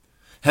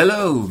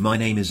Hello, my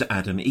name is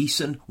Adam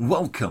Eason.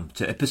 Welcome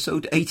to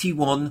episode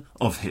 81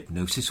 of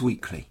Hypnosis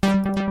Weekly.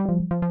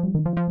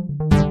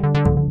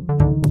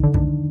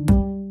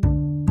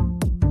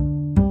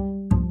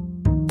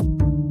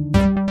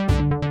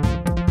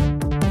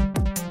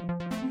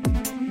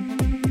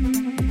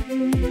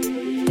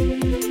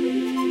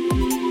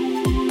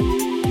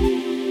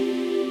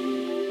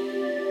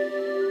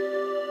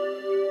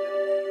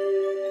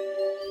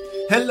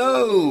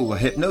 Hello,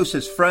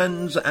 Hypnosis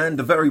friends, and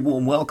a very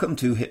warm welcome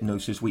to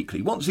Hypnosis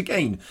Weekly. Once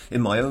again,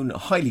 in my own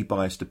highly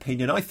biased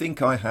opinion, I think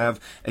I have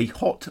a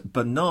hot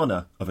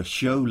banana of a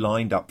show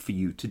lined up for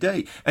you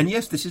today. And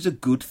yes, this is a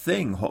good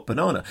thing, hot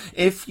banana.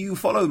 If you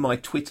follow my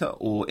Twitter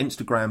or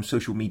Instagram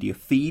social media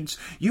feeds,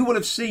 you will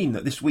have seen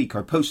that this week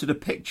I posted a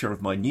picture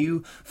of my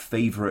new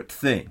favourite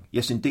thing.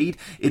 Yes, indeed,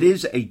 it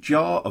is a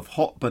jar of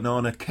hot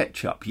banana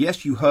ketchup.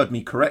 Yes, you heard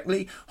me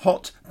correctly,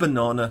 hot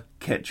banana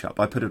ketchup.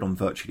 I put it on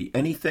virtually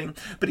anything,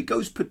 but it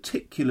goes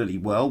particularly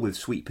well with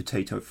sweet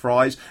potato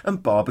fries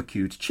and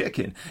barbecued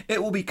chicken.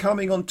 It will be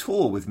coming on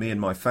tour with me and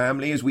my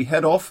family as we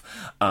head off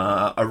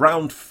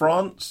around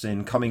France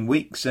in coming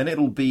weeks, and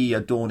it'll be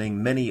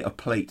adorning many a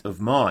plate of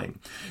mine.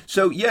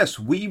 So yes,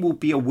 we will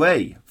be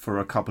away for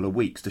a couple of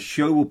weeks. The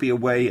show will be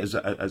away as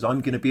I'm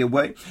going to be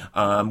away.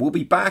 We'll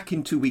be back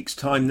in 2 weeks'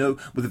 time, though,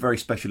 with a very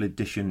special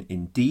edition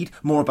indeed.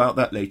 More about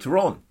that later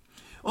on.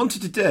 On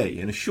to today.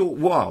 In a short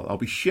while, I'll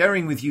be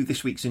sharing with you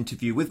this week's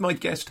interview with my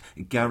guest,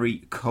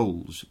 Gary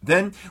Coles.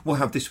 Then we'll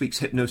have this week's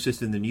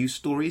Hypnosis in the News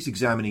stories,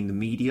 examining the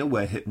media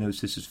where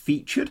hypnosis is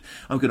featured.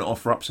 I'm going to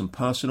offer up some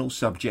personal,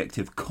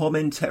 subjective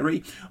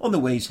commentary on the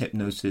ways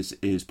hypnosis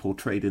is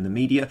portrayed in the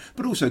media,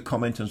 but also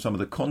comment on some of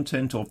the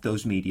content of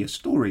those media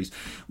stories.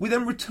 We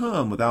then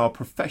return with our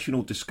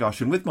professional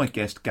discussion with my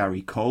guest,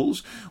 Gary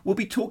Coles. We'll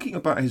be talking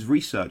about his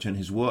research and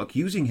his work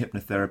using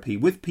hypnotherapy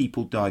with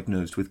people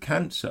diagnosed with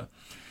cancer.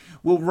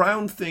 We'll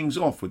round things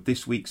off with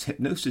this week's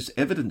hypnosis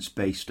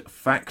evidence-based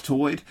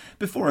factoid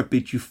before I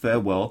bid you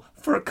farewell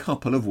for a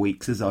couple of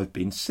weeks, as I've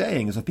been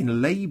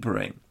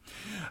labouring.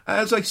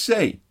 As I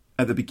say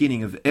at the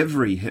beginning of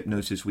every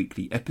Hypnosis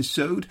Weekly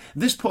episode,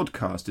 this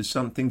podcast is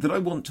something that I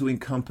want to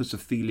encompass a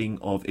feeling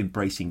of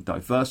embracing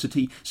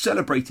diversity,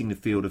 celebrating the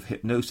field of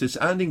hypnosis,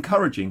 and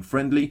encouraging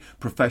friendly,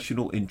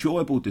 professional,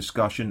 enjoyable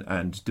discussion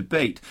and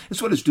debate,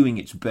 as well as doing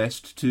its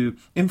best to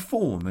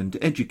inform and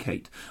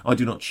educate. I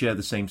do not share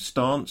the same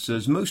stance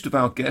as most of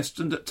our guests,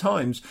 and at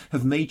times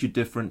have major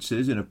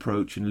differences in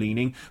approach and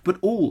leaning, but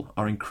all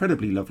are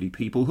incredibly lovely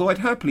people who I'd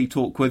happily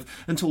talk with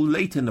until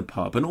late in the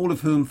pub, and all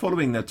of whom,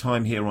 following their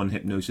time here on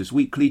Hypnosis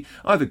Weekly,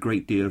 I have a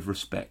great deal of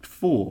respect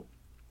for.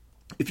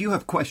 If you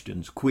have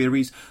questions,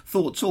 queries,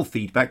 thoughts or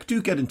feedback,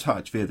 do get in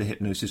touch via the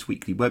Hypnosis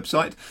Weekly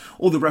website.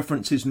 All the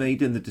references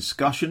made in the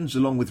discussions,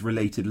 along with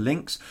related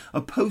links, are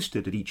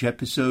posted at each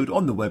episode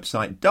on the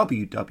website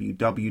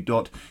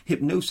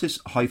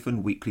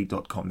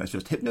www.hypnosis-weekly.com. That's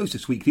just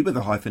Hypnosis Weekly with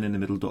a hyphen in the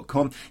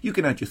middle.com. You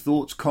can add your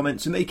thoughts,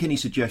 comments and make any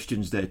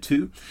suggestions there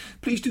too.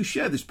 Please do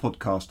share this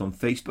podcast on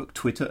Facebook,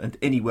 Twitter and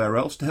anywhere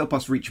else to help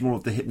us reach more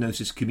of the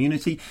hypnosis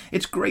community.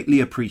 It's greatly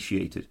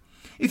appreciated.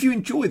 If you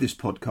enjoy this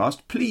podcast,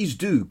 please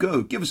do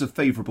go give us a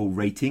favourable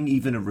rating,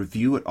 even a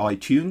review at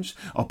iTunes.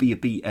 I'll be a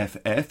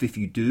BFF if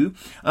you do.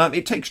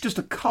 It takes just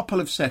a couple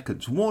of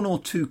seconds, 1 or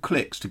 2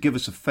 clicks to give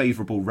us a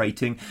favourable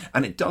rating,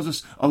 and it does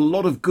us a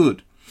lot of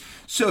good.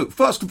 So,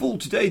 first of all,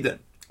 today then,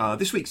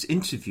 this week's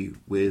interview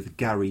with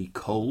Gary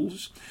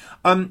Coles.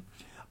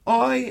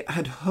 I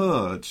had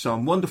heard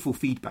some wonderful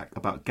feedback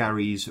about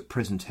Gary's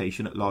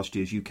presentation at last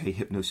year's UK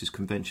Hypnosis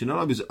Convention, and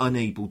I was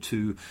unable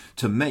to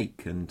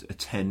make and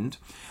attend.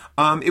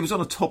 It was on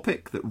a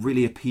topic that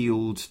really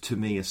appealed to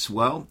me as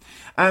well.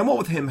 And what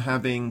with him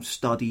having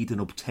studied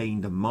and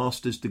obtained a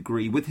master's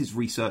degree with his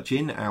research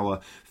in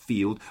our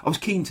field, I was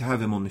keen to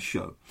have him on the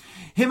show.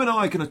 Him and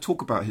I are going to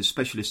talk about his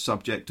specialist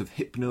subject of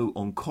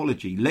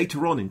hypno-oncology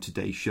later on in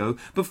today's show.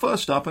 But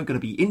first up, I'm going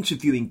to be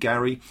interviewing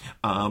Gary.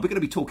 We're going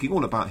to be talking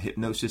all about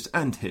hypnosis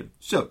and him.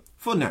 So,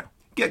 for now,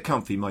 get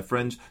comfy, my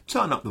friends.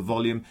 Turn up the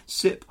volume.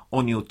 Sip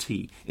on your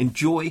tea.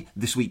 Enjoy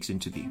this week's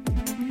interview.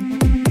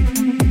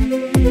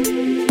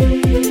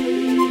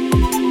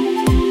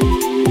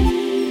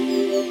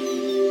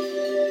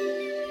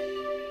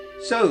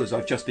 So, as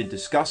I've just been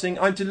discussing,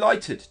 I'm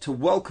delighted to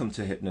welcome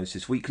to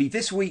Hypnosis Weekly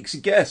this week's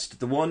guest,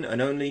 the one and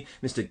only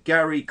Mr.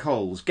 Gary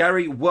Coles.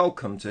 Gary,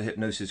 welcome to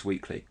Hypnosis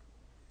Weekly.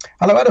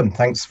 Hello, Adam.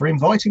 Thanks for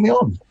inviting me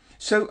on.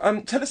 So,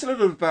 tell us a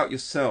little bit about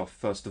yourself,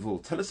 first of all.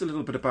 Tell us a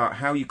little bit about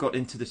how you got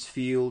into this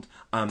field,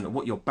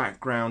 what your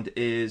background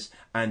is,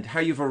 and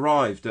how you've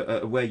arrived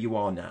at where you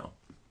are now.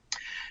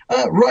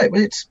 Right,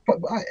 well, it's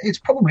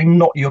probably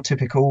not your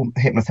typical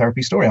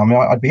hypnotherapy story. I mean,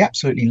 I'd be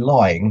absolutely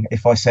lying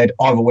if I said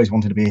I've always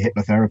wanted to be a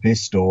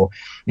hypnotherapist, or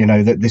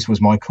that this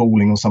was my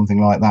calling or something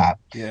like that.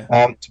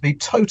 Yeah. To be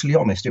totally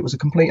honest, it was a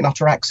complete and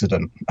utter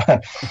accident,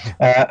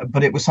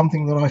 but it was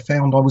something that I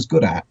found I was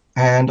good at,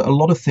 and a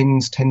lot of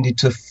things tended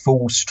to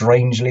fall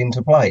strangely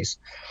into place.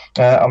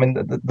 I mean,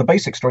 the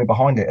basic story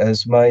behind it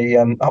is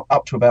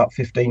up to about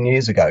 15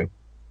 years ago.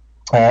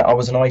 I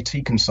was an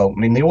IT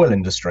consultant in the oil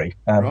industry.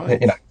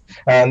 Right.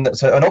 And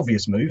so an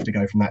obvious move to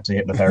go from that to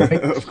hypnotherapy.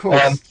 Of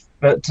course.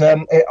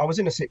 I was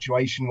in a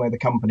situation where the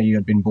company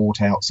had been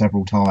bought out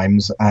several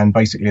times, and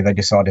basically they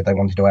decided they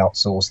wanted to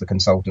outsource the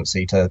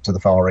consultancy to the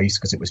Far East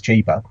because it was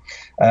cheaper.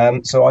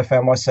 So I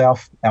found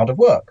myself out of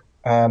work.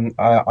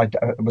 I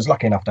was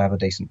lucky enough to have a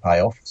decent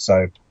payoff,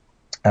 so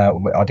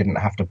I didn't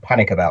have to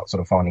panic about sort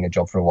of finding a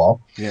job for a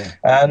while. Yeah.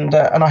 And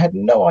I had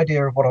no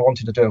idea of what I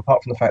wanted to do,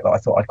 apart from the fact that I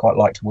thought I'd quite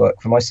like to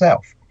work for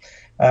myself.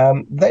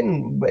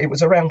 Then it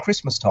was around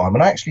Christmas time,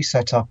 and I actually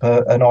set up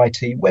an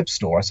IT web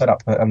store. I set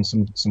up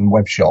some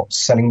web shops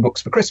selling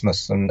books for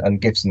Christmas and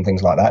gifts and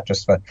things like that,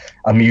 just for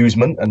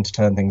amusement and to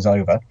turn things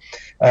over.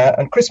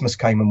 And Christmas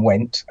came and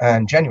went,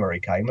 and January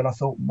came, and I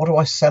thought, what do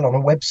I sell on a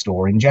web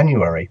store in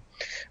January?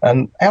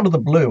 And out of the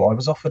blue, I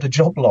was offered a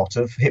job lot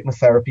of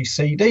hypnotherapy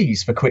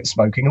CDs for quit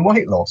smoking and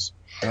weight loss.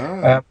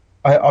 Oh.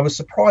 I was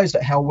surprised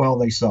at how well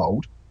they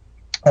sold.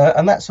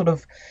 And that sort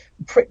of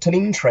pricked an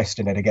interest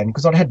in it again,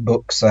 because I'd had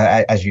books,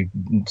 as you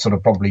sort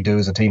of probably do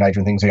as a teenager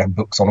and things, you had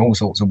books on all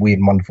sorts of weird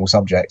and wonderful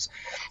subjects.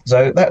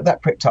 So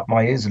that pricked up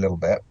my ears a little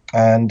bit.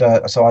 And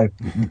so I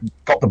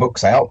got the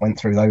books out, went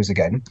through those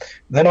again.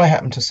 Then I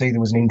happened to see there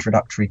was an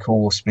introductory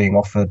course being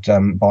offered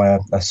by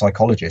a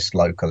psychologist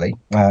locally,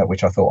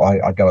 which I thought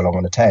I'd go along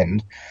and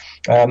attend.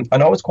 And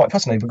I was quite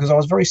fascinated because I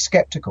was very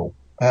sceptical.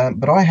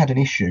 But I had an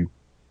issue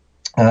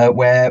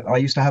where I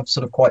used to have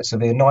sort of quite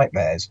severe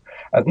nightmares.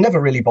 It never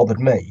really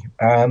bothered me,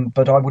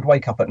 but I would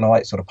wake up at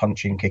night sort of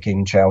punching,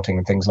 kicking, shouting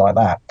and things like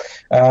that.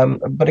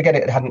 But again,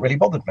 it hadn't really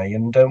bothered me.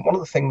 And one of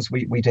the things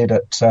we did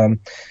at the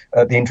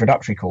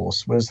introductory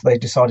course was they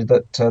decided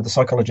that the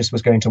psychologist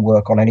was going to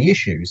work on any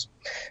issues.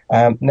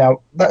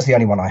 Now, that's the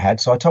only one I had,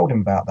 so I told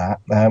him about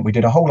that. We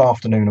did a whole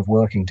afternoon of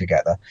working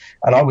together,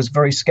 and I was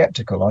very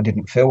sceptical. I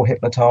didn't feel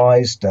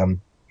hypnotized.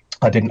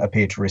 I didn't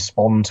appear to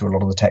respond to a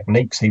lot of the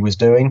techniques he was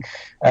doing.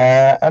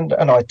 And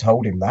I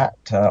told him that.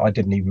 I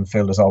didn't even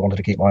feel as I wanted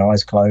to keep my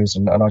eyes closed.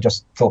 And I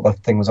just thought the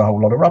thing was a whole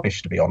lot of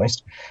rubbish, to be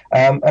honest.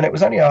 And it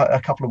was only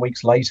a couple of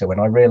weeks later when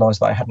I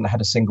realised that I hadn't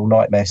had a single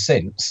nightmare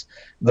since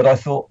that I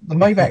thought there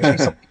may be actually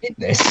something in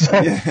this.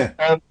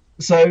 Yeah.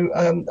 So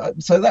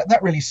that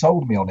really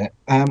sold me on it.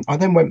 I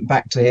then went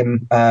back to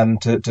him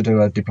to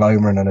do a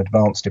diploma and an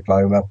advanced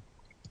diploma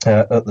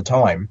at the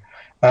time.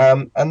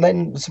 And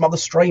then some other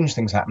strange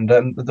things happened.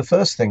 The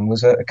first thing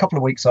was a couple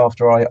of weeks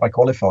after I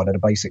qualified at a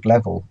basic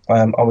level,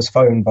 I was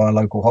phoned by a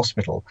local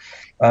hospital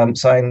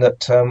saying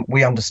that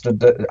we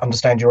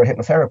understand you're a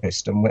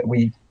hypnotherapist and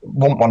we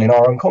want one in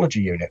our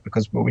oncology unit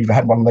because we've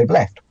had one and they've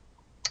left.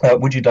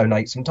 Would you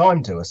donate some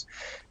time to us?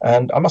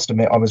 And I must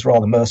admit, I was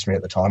rather mercenary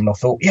at the time, and I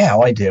thought, yeah,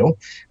 ideal.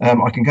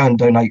 I can go and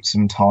donate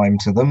some time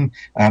to them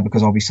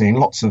because I'll be seeing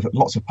lots of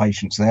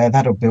patients there.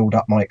 That'll build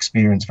up my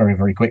experience very,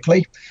 very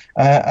quickly,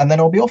 and then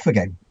I'll be off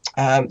again.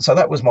 So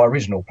that was my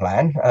original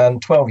plan. And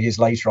 12 years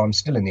later, I'm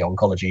still in the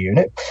oncology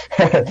unit,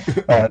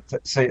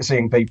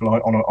 seeing people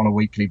on a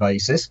weekly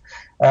basis.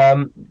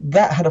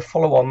 That had a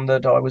follow-on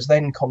that I was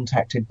then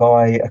contacted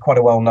by quite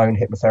a well-known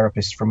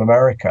hypnotherapist from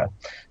America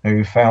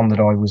who found that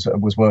I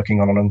was working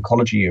on an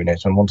oncology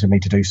unit and wanted me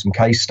to do some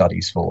case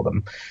studies for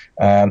them.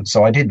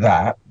 So I did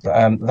that.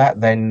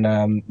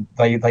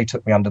 They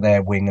took me under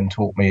their wing and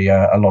taught me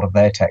a lot of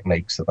their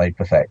techniques that they'd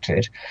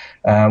perfected.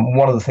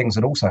 One of the things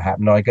that also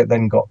happened, I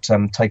then got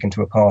taken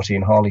to a party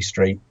in Harley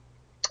Street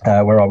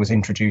where I was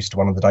introduced to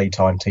one of the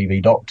daytime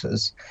TV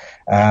doctors.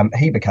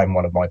 He became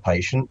one of my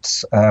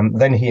patients.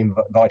 Then he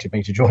invited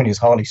me to join his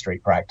Harley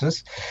Street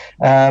practice.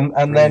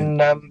 And then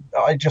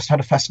I just had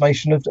a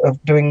fascination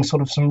of doing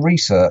sort of some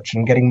research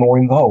and getting more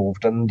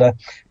involved. And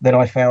then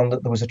I found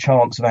that there was a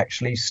chance of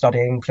actually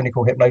studying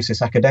clinical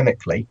hypnosis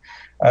academically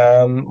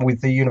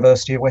with the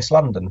University of West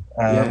London.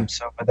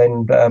 So I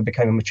then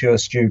became a mature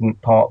student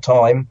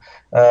part-time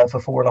for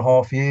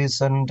 4.5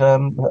 years and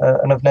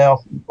have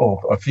now,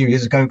 or a few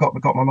years ago, got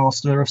my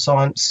Master of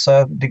Science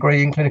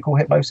degree in clinical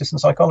hypnosis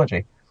and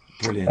psychology.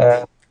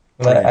 Brilliant.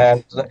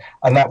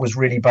 And that was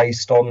really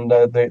based on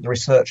the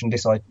research and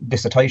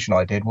dissertation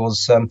I did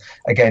was,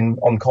 again,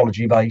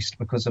 oncology based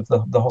because of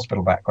the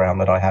hospital background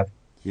that I have.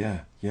 Yeah.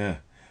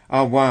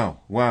 Oh,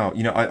 wow.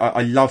 You know,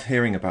 I love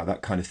hearing about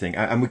that kind of thing.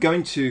 And we're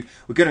going to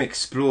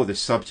explore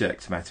this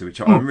subject matter, which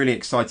I'm really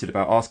excited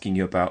about asking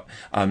you about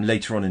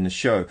later on in the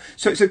show.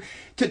 So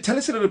tell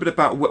us a little bit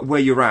about where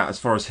you're at as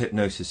far as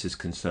hypnosis is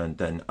concerned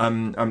then.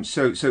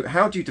 So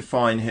how do you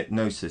define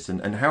hypnosis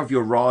and how have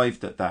you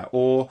arrived at that?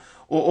 Or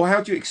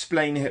how do you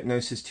explain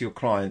hypnosis to your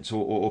clients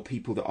or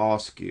people that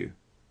ask you?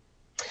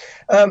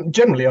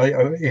 Generally,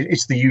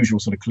 it's the usual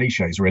sort of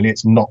cliches, really.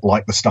 It's not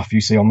like the stuff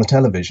you see on the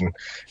television.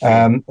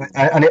 And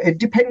it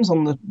depends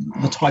on the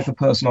type of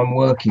person I'm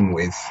working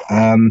with.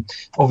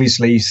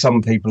 Obviously,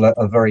 some people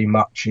are very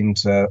much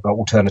into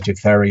alternative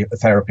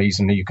therapies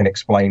and you can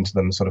explain to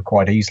them sort of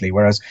quite easily,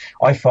 whereas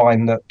I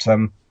find that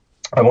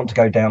I want to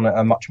go down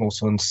a much more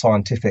sort of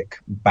scientific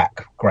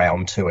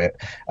background to it,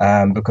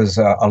 because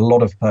a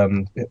lot of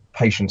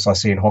patients I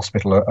see in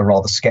hospital are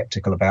rather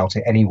sceptical about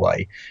it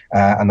anyway,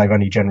 and they've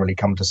only generally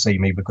come to see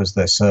me because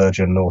their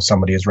surgeon or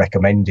somebody has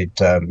recommended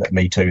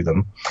me to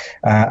them.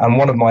 And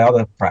one of my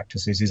other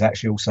practices is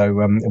actually also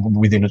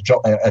within a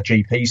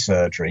GP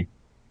surgery.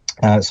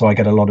 So I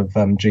get a lot of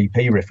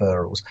GP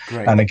referrals.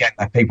 Great. And again,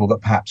 they're people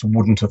that perhaps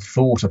wouldn't have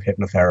thought of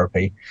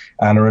hypnotherapy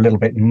and are a little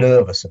bit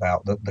nervous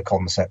about the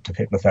concept of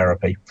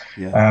hypnotherapy.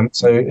 Yeah.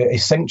 So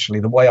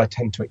essentially, the way I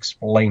tend to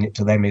explain it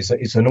to them is that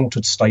it's an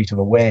altered state of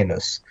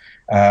awareness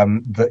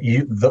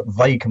that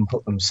they can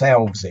put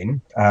themselves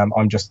in.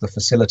 I'm just the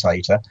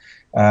facilitator,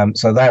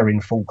 so they're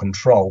in full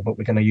control, but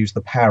we're going to use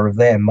the power of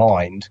their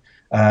mind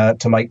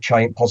to make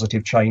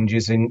positive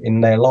changes in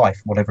their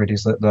life, whatever it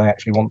is that they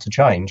actually want to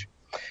change.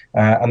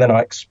 And then I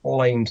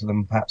explain to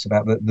them perhaps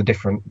about the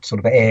different sort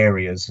of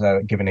areas,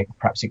 giving it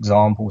perhaps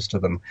examples to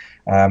them.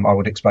 I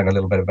would explain a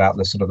little bit about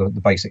the sort of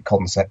the basic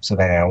concepts of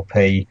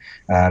NLP,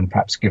 and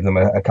perhaps give them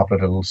a couple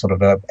of little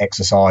sort of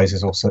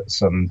exercises or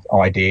some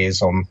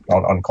ideas on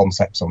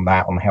concepts on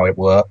that, on how it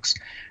works.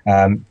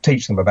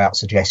 Teach them about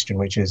suggestion,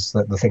 which is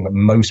the thing that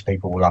most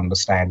people will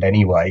understand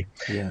anyway.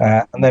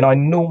 Yeah. And then I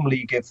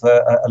normally give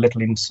a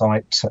little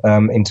insight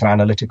into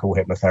analytical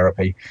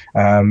hypnotherapy,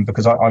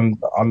 because I'm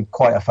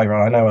quite a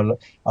favourite. I know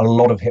a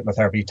lot of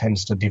hypnotherapy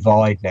tends to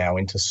divide now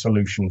into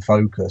solution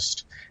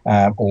focused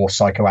or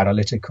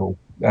psychoanalytical.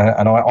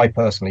 And I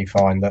personally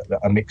find that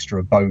a mixture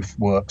of both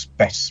works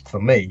best for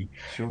me.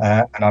 Sure.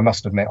 And I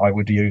must admit, I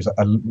would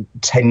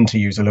tend to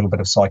use a little bit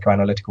of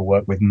psychoanalytical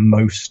work with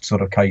most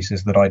sort of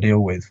cases that I deal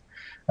with.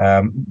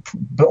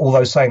 But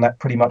although saying that,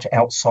 pretty much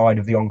outside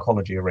of the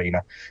oncology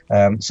arena,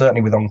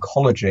 certainly with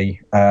oncology,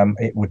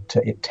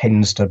 it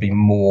tends to be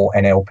more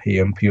NLP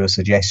and pure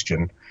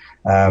suggestion.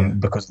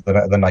 Because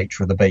of the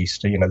nature of the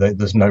beast,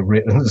 there's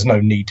no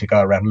need to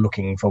go around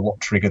looking for what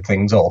triggered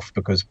things off,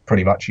 because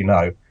pretty much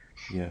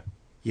Yeah.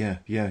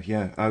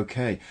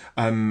 Okay.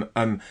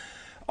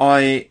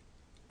 I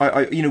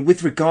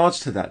with regards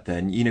to that,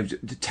 then,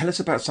 tell us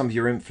about some of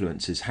your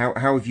influences. How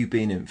have you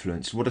been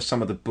influenced? What are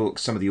some of the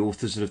books, some of the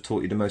authors that have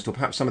taught you the most, or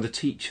perhaps some of the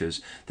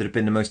teachers that have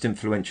been the most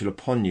influential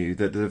upon you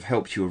that have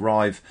helped you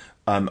arrive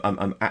at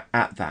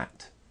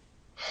that?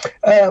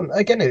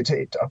 Again,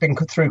 I've been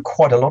through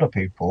quite a lot of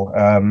people.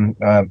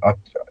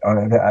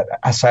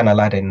 Hassan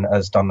Aladdin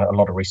has done a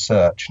lot of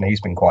research, and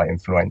he's been quite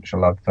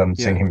influential. I've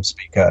seen him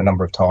speak a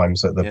number of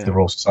times at the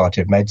Royal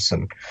Society of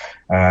Medicine.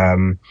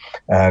 And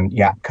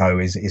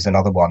Yapko is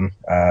another one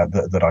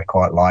that I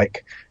quite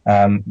like.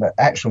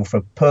 Actual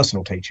for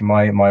personal teaching,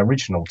 my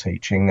original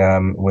teaching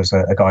was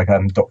a guy,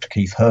 Dr.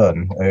 Keith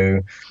Hearn,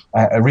 who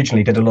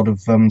originally did a lot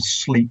of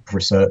sleep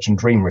research and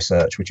dream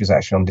research, which is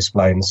actually on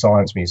display in the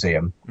Science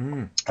Museum.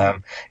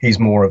 He's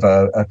more of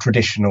a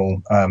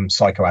traditional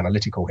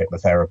psychoanalytical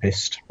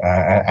hypnotherapist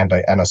and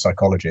a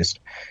psychologist.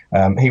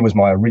 He was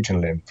my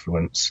original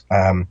influence.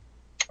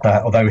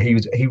 Although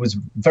he was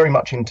very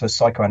much into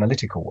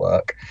psychoanalytical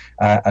work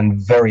and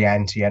very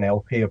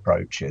anti-NLP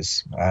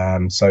approaches,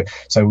 so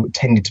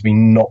tended to be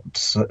not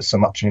so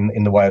much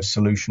in the way of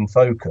solution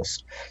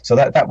focused. So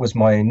that was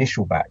my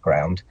initial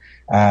background.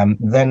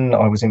 Then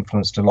I was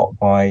influenced a lot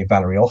by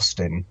Valerie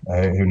Austin,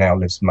 who now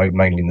lives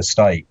mainly in the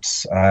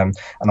States, and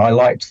I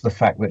liked the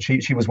fact that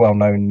she was well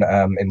known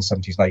in the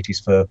 70s and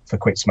 80s for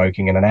Quit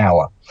Smoking in an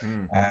Hour,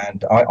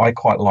 and I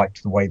quite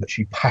liked the way that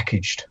she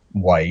packaged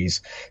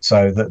ways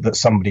so that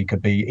somebody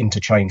could be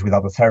interchanged with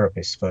other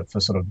therapists for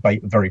sort of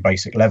very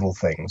basic level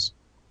things.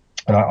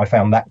 And I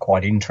found that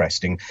quite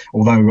interesting,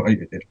 although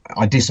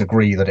I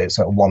disagree that it's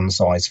a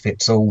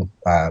one-size-fits-all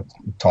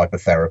type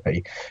of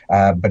therapy,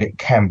 but it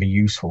can be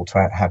useful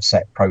to have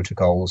set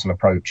protocols and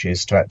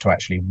approaches to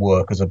actually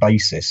work as a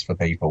basis for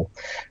people.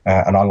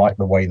 And I like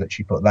the way that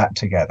she put that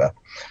together.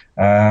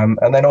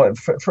 And then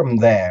from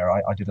there,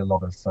 I did a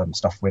lot of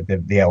stuff with the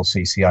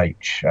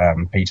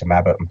LCCH, Peter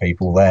Mabbott and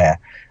people there,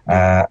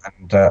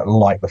 and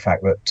like the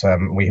fact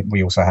that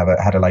we also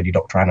had a lady,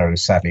 Dr. Anna,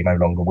 who's sadly no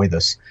longer with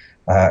us,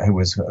 who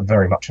was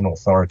very much an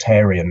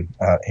authoritarian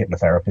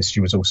hypnotherapist. She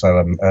was also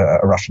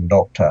a Russian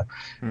doctor,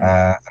 and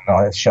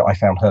I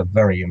found her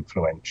very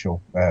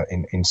influential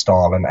in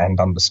style and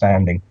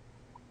understanding.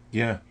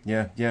 Yeah.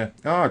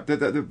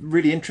 They're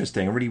really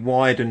interesting, a really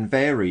wide and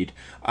varied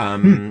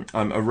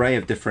array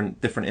of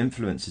different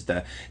influences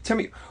there. Tell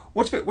me,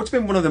 what's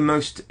been one of the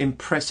most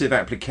impressive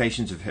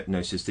applications of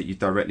hypnosis that you've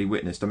directly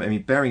witnessed? I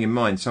mean, bearing in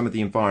mind some of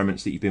the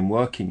environments that you've been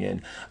working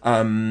in,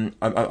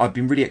 I've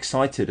been really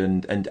excited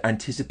and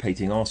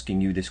anticipating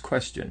asking you this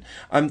question.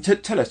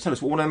 Tell us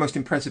what one of the most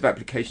impressive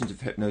applications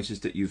of hypnosis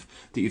that you've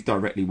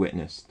directly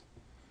witnessed.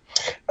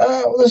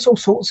 Well, there's all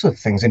sorts of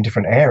things in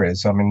different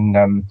areas. I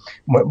mean,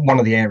 one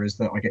of the areas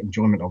that I get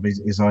enjoyment of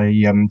is I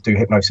do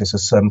hypnosis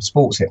as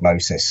sports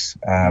hypnosis,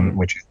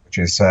 which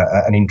is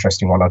an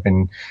interesting one I've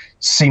been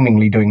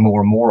seemingly doing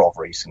more and more of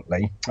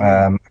recently.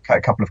 A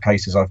couple of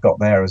cases I've got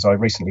there is I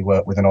recently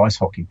worked with an ice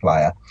hockey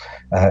player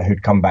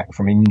who'd come back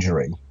from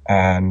injury.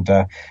 and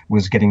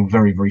was getting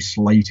very, very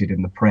slated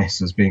in the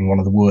press as being one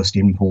of the worst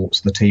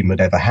imports the team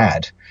had ever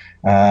had.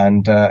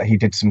 And he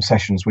did some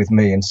sessions with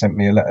me and sent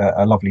me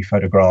a lovely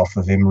photograph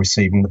of him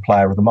receiving the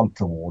Player of the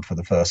Month award for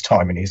the first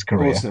time in his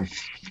career. Awesome.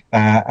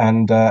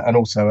 And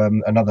also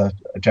another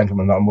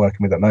gentleman that I'm working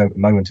with at the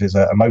moment is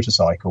a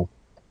motorcycle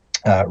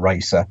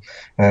racer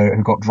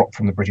who got dropped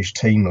from the British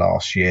team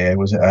last year,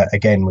 was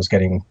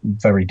getting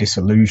very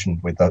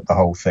disillusioned with the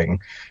whole thing.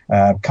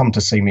 Come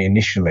to see me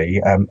initially,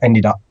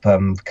 ended up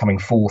coming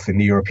fourth in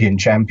the European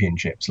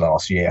Championships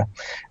last year,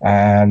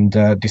 and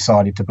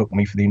decided to book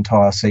me for the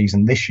entire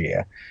season this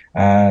year.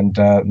 And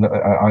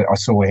I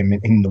saw him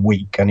in the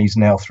week, and he's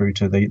now through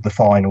to the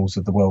finals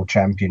of the World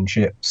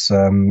Championships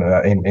in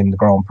the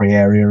Grand Prix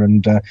area,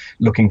 and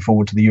looking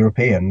forward to the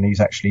European. He's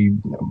actually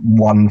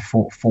won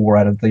four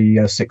out of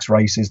the 6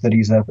 races that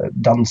he's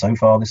done so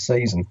far this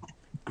season.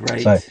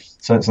 Great.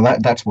 So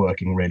that's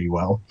working really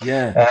well.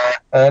 Yeah.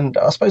 And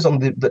I suppose on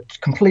the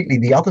completely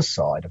the other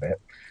side of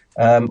it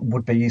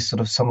would be sort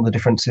of some of the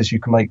differences you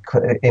can make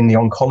in the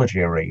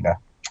oncology arena.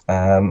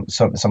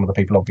 Some of the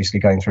people obviously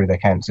going through their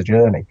cancer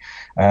journey.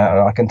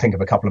 I can think of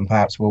a couple, and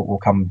perhaps we'll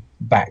come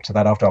back to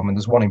that after. I mean,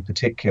 there's one in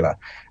particular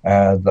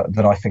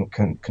that I think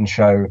can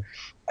show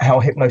how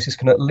hypnosis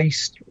can at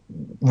least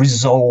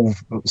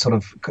resolve sort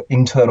of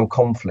internal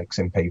conflicts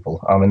in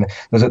people. I mean,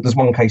 there's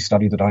one case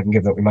study that I can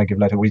give that we may give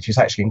later, which is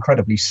actually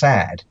incredibly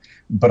sad,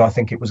 but I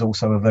think it was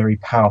also a very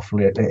powerful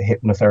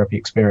hypnotherapy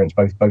experience,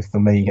 both for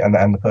me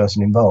and the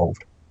person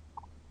involved.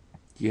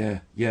 Yeah.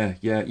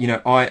 You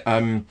know,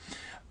 I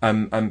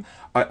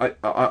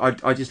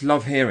just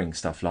love hearing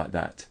stuff like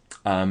that.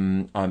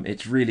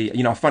 It's really,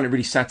 you know, I find it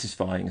really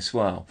satisfying as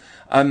well.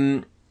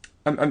 Gary,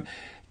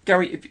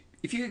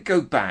 if you could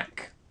go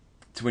back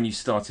to when you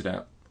started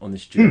out on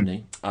this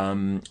journey,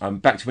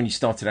 back to when you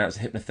started out as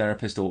a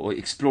hypnotherapist, or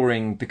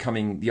exploring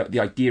becoming the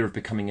idea of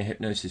becoming a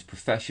hypnosis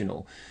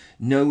professional,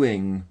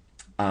 knowing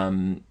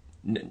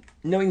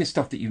the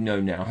stuff that you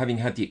know now, having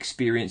had the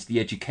experience,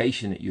 the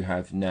education that you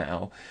have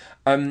now,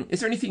 is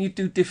there anything you'd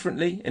do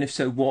differently? And if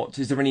so, what?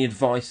 Is there any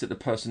advice that the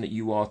person that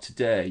you are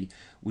today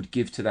would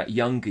give to that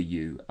younger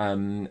you?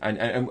 And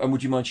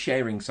would you mind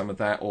sharing some of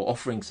that or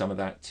offering some of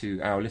that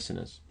to our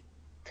listeners?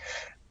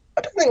 I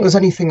don't think there's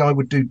anything I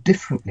would do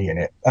differently in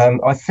it.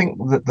 I think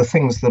that the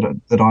things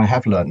that I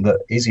have learned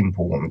that is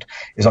important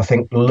is, I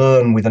think,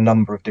 learn with a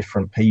number of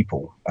different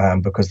people,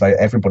 because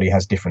everybody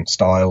has different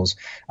styles.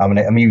 I mean,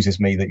 it amuses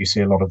me that you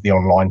see a lot of the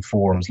online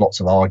forums, lots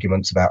of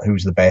arguments about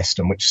who's the best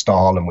and which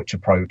style and which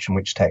approach and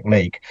which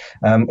technique.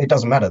 It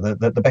doesn't matter.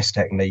 The best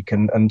technique,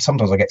 and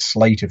sometimes I get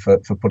slated for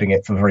putting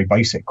it for very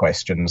basic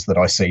questions that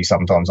I see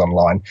sometimes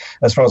online.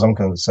 As far as I'm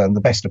concerned,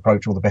 the best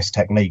approach or the best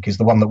technique is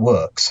the one that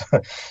works.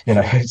 You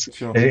know,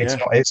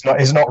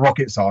 it's not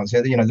rocket science.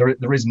 You know,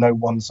 there is no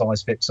one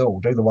size fits all.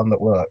 Do the one that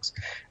works.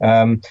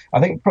 I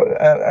think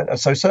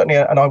so, certainly,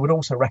 and I would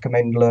also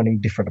recommend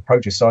learning different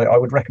approaches. So I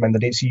would recommend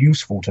that it's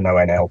useful to know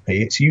NLP.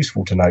 It's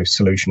useful to know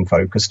solution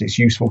focused. It's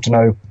useful to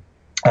know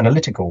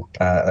analytical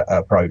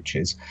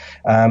approaches.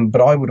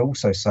 But I would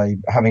also say,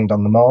 having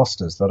done the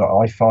masters, that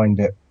I find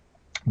it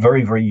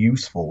very, very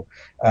useful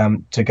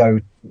to go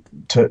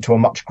to a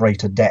much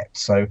greater depth.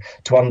 So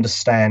to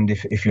understand,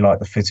 if you like,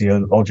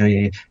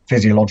 the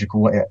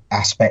physiological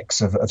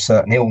aspects of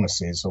certain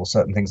illnesses or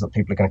certain things that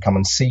people are going to come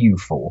and see you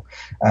for,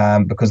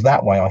 because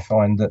that way I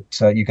find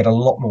that you get a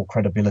lot more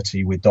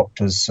credibility with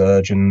doctors,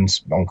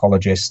 surgeons,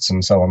 oncologists,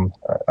 and so on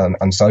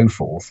and so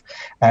forth.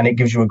 And it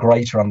gives you a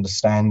greater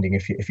understanding,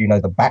 if you know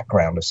the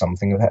background of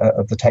something,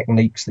 of the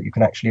techniques that you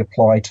can actually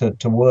apply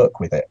to work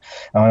with it.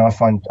 And I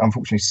find,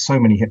 unfortunately, so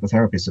many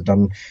hypnotherapists have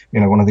done,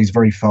 you know, one of these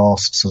very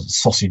fast sort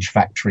of sausage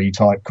factory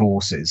type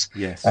courses.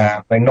 Yes.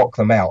 They knock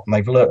them out, and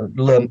they've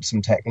learnt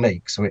some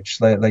techniques which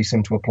they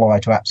seem to apply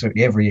to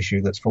absolutely every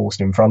issue that's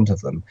forced in front of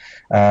them,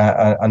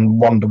 and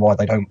wonder why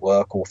they don't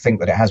work, or think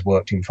that it has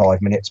worked in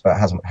 5 minutes but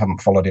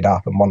haven't followed it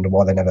up, and wonder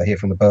why they never hear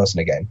from the person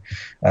again.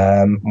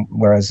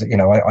 Whereas, you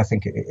know, I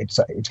think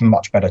it's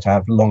much better to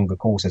have longer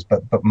courses,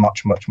 but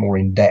much more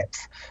in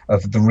depth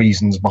of the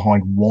reasons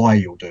behind why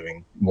you're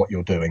doing what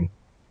you're doing.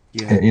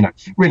 Yeah. You know,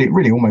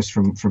 really almost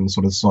from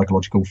sort of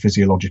psychological,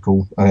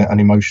 physiological, and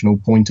emotional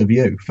point of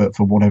view for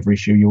whatever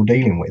issue you're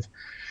dealing with.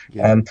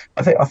 Yeah.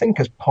 I think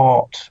as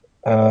part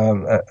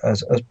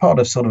as part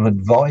of sort of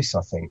advice,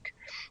 I think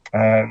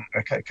a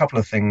couple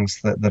of things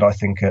that I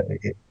think are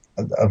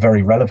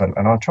very relevant,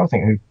 and I'll try to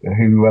think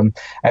who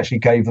actually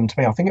gave them to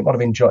me. I think it might have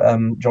been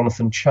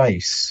Jonathan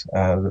Chase,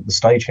 the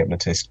stage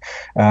hypnotist.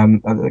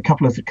 A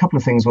couple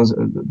of things was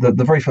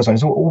the very first one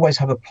is always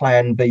have a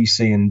plan B,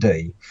 C, and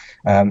D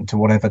to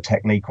whatever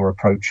technique or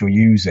approach you're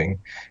using.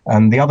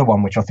 And the other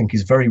one, which I think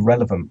is very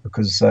relevant,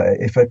 because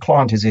if a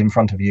client is in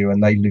front of you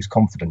and they lose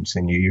confidence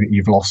in you,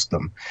 you've lost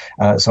them.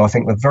 So I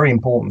think the very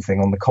important thing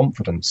on the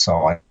confidence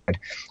side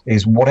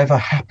is, whatever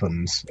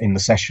happens in the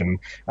session,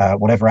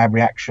 whatever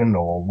reaction,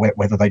 or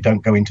whether they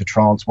don't go into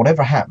trance,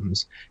 whatever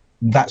happens,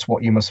 that's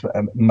what you must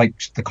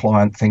make the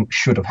client think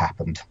should have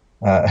happened.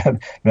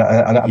 And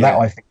that,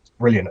 I think, is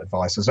brilliant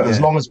advice. As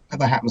long as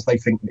whatever happens they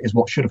think is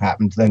what should have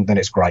happened, then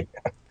it's great.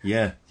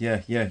 Yeah.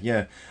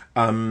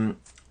 Some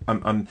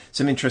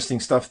interesting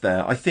stuff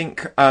there. I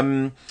think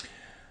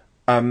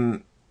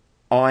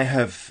I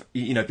have,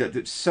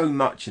 there's so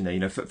much in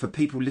there, for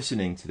people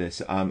listening to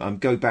this,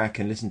 go back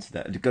and listen to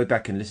that, go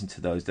back and listen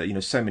to those,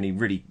 that, so many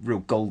really real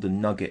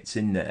golden nuggets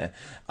in there,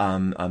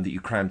 that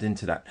you crammed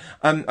into that.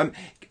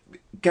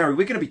 Gary,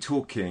 we're going to be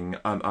talking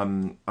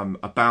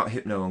about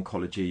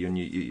hypno-oncology and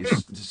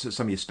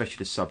some of your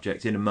specialist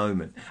subjects in a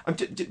moment.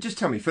 Just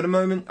tell me, for the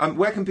moment,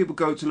 where can people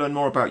go to learn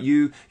more about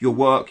you, your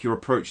work, your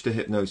approach to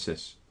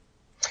hypnosis?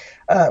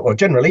 Well,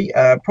 generally,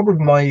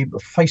 probably my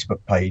Facebook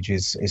page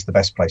is the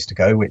best place to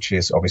go, which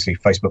is obviously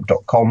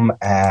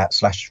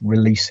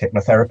facebook.com/release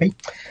hypnotherapy.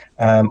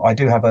 I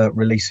do have a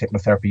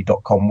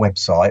releasehypnotherapy.com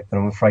website, but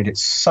I'm afraid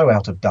it's so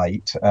out of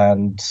date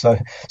and so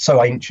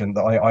ancient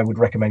that I would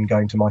recommend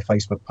going to my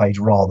Facebook page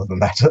rather than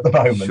that at the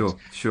moment.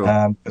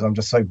 Sure. Because I'm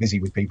just so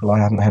busy with people, I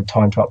haven't had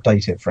time to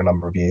update it for a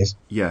number of years.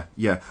 Yeah.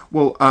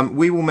 Well,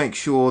 we will make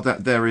sure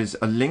that there is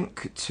a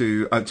link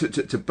to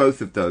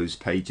both of those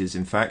pages,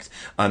 in fact,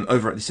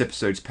 over at this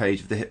episode's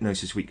page of the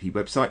Hypnosis Weekly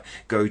website.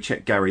 Go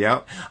check Gary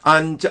out.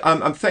 And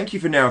thank you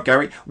for now,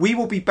 Gary. We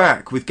will be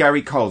back with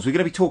Gary Coles. We're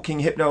going to be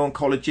talking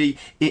hypno-oncology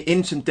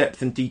in some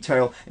depth and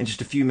detail in just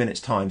a few minutes'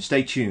 time.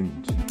 Stay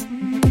tuned.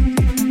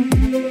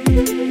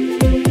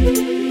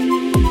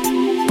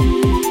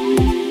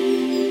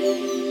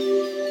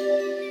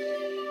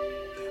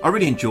 I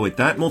really enjoyed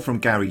that. More from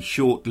Gary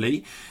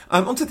shortly.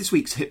 On to this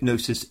week's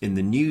Hypnosis in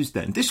the News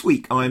then. This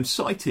week I am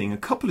citing a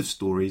couple of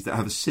stories that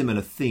have a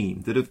similar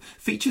theme that have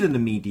featured in the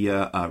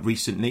media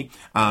recently.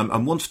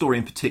 And one story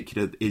in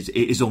particular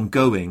is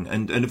ongoing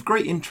and of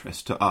great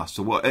interest to us,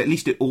 or at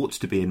least it ought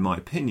to be in my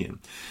opinion.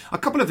 A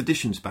couple of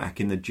editions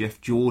back in the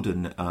Jeff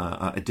Jordan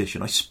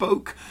edition, I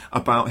spoke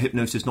about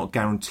hypnosis not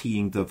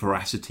guaranteeing the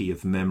veracity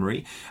of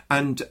memory.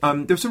 And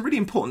there was some really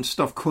important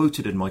stuff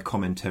quoted in my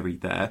commentary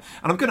there.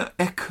 And I'm going to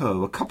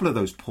echo a couple of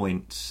those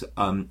points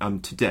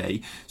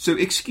today, so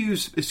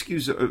excuse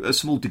a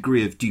small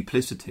degree of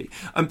duplicity.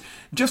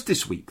 Just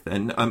this week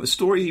then, a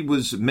story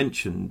was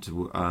mentioned,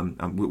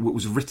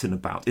 was written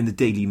about in the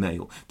Daily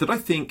Mail that I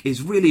think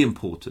is really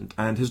important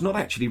and has not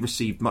actually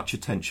received much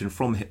attention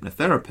from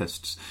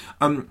hypnotherapists.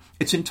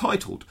 It's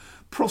entitled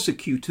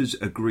 "Prosecutors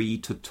Agree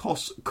to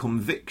Toss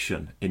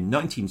Conviction in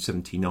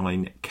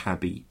 1979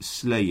 Cabbie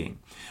Slaying."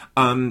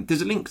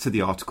 There's a link to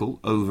the article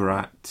over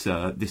at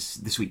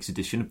this week's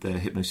edition of the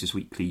Hypnosis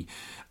Weekly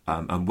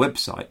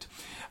website.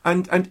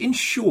 And in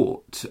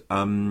short,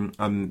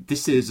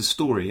 this is a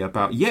story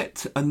about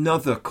yet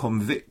another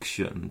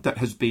conviction that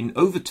has been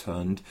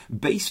overturned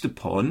based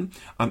upon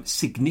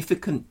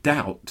significant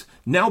doubt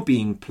now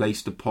being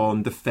placed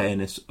upon the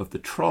fairness of the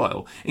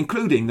trial,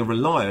 including the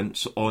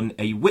reliance on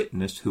a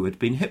witness who had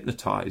been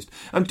hypnotised.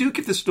 Do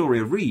give the story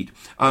a read.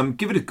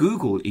 Give it a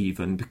Google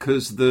even,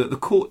 because the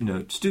court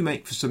notes do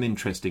make for some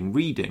interesting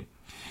reading.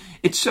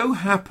 It so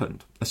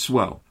happened as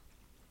well,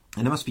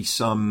 and there must be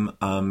some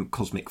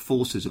cosmic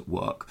forces at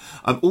work.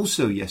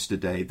 Also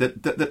yesterday,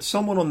 that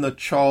someone on the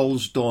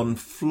Charles Don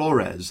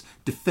Flores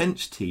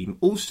defence team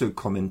also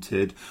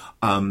commented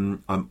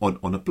on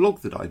a blog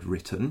that I'd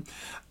written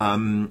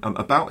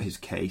about his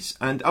case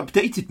and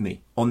updated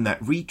me on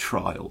that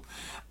retrial.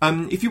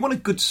 If you want a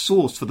good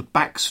source for the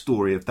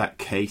backstory of that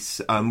case,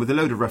 with a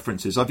load of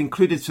references, I've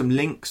included some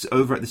links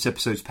over at this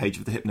episode's page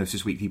of the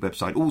Hypnosis Weekly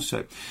website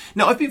also.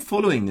 Now, I've been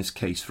following this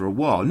case for a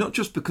while, not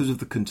just because of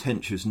the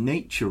contentious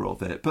nature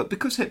of it, but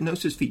because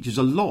hypnosis features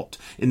a lot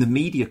in the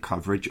media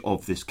coverage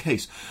of this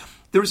case.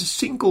 There is a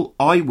single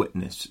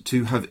eyewitness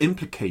to have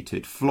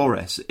implicated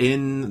Flores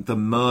in the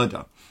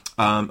murder,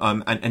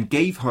 and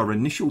gave her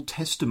initial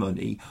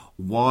testimony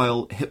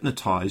while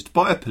hypnotised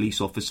by a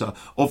police officer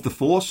of the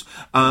force,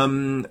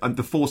 and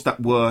the force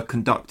that were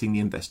conducting the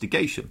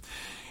investigation.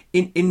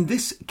 In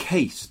this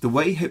case, the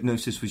way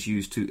hypnosis was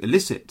used to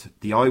elicit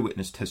the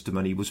eyewitness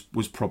testimony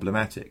was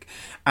problematic.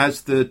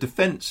 As the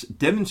defence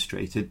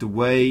demonstrated, the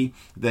way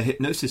the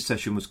hypnosis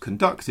session was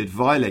conducted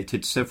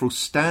violated several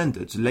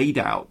standards laid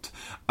out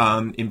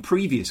in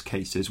previous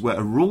cases, where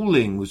a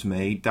ruling was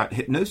made that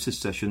hypnosis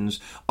sessions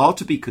are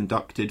to be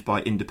conducted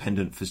by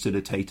independent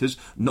facilitators,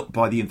 not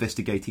by the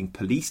investigating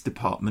police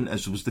department,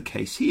 as was the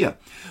case here.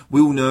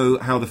 We all know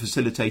how the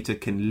facilitator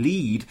can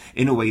lead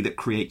in a way that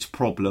creates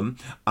problem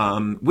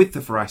with the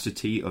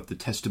veracity of the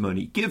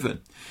testimony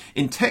given.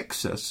 In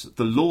Texas,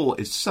 the law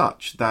is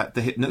such that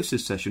the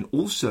hypnosis session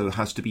also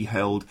has to be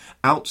held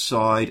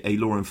outside a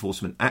law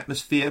enforcement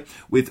atmosphere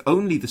with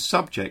only the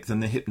subject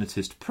and the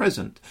hypnotist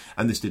present,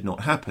 and this did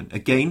not happen.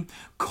 Again,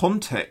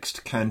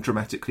 context can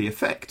dramatically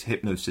affect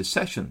hypnosis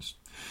sessions.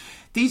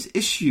 These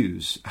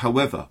issues,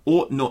 however,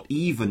 ought not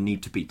even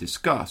need to be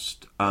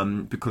discussed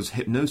because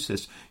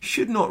hypnosis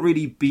should not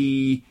really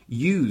be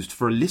used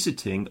for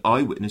eliciting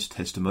eyewitness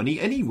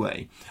testimony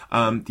anyway.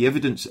 The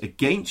evidence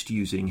against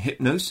using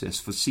hypnosis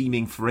for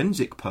seeming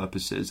forensic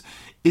purposes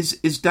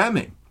is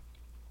damning.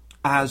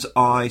 As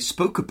I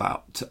spoke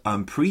about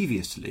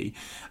previously,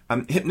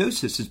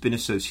 hypnosis has been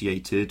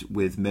associated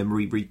with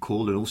memory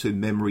recall and also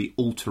memory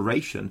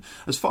alteration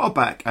as far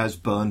back as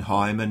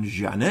Bernheim and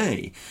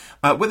Janet.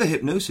 Whether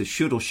hypnosis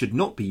should or should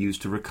not be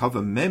used to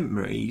recover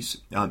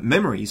memories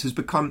has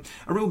become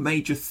a real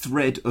major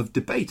thread of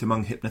debate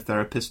among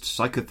hypnotherapists,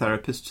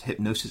 psychotherapists,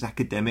 hypnosis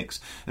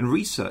academics and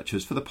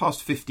researchers for the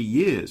past 50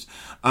 years,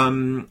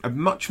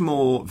 much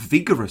more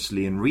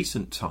vigorously in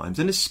recent times,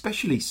 and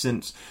especially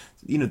since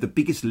the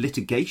biggest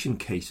litigation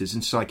cases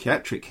in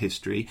psychiatric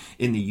history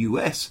in the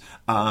US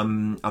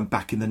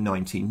back in the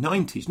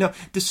 1990s. Now,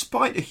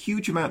 despite a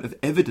huge amount of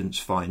evidence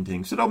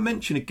findings that I'll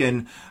mention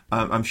again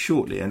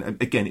shortly,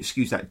 and again,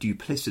 excuse that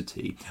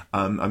duplicity,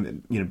 that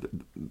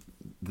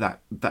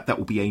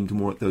will be aimed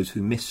more at those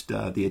who missed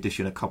the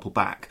edition a couple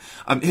back.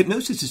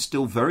 Hypnosis is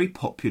still very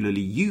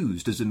popularly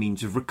used as a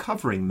means of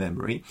recovering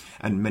memory,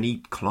 and many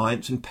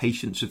clients and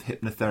patients of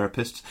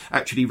hypnotherapists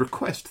actually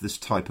request this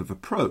type of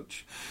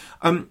approach.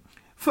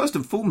 First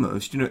and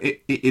foremost,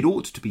 it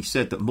ought to be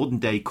said that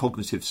modern-day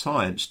cognitive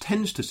science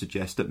tends to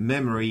suggest that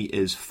memory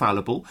is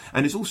fallible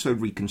and is also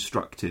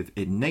reconstructive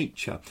in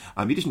nature.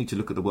 You just need to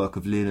look at the work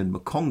of Lin and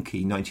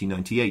McConkie,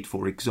 1998,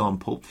 for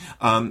example.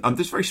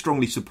 That's very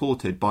strongly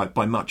supported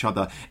by much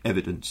other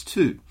evidence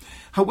too.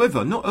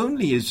 However, not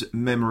only is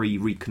memory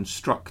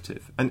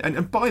reconstructive,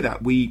 and by that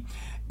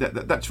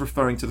that's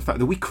referring to the fact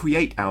that we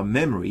create our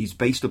memories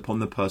based upon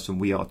the person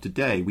we are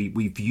today.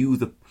 We view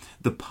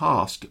the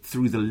past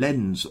through the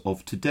lens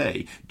of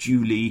today,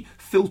 duly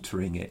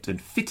filtering it and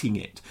fitting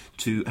it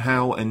to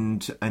how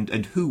and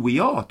who we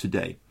are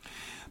today.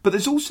 But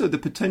there's also the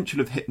potential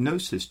of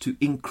hypnosis to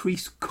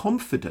increase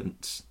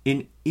confidence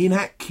in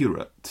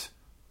inaccurate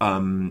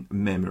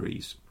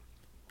memories.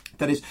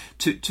 That is,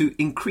 to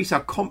increase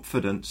our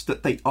confidence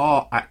that they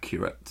are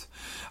accurate.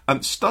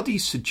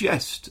 Studies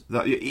suggest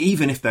that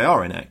even if they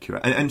are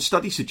inaccurate, and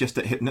studies suggest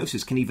that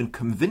hypnosis can even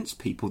convince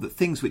people that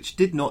things which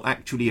did not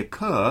actually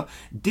occur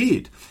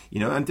did.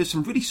 And there's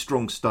some really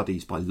strong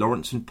studies by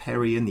Lawrence and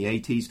Perry in the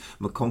 80s,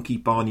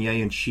 McConkie,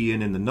 Barnier and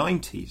Sheehan in the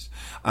 90s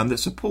that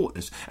support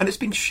this. And it's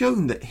been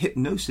shown that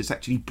hypnosis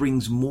actually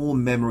brings more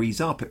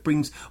memories up. It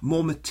brings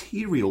more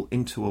material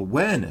into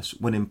awareness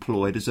when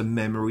employed as a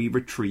memory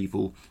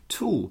retrieval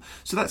tool.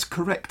 So that's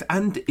correct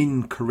and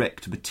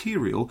incorrect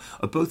material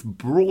are both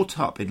brought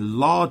up in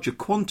larger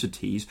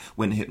quantities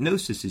when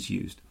hypnosis is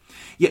used.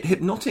 Yet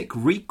hypnotic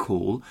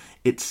recall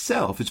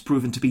itself is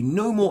proven to be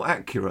no more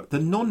accurate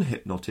than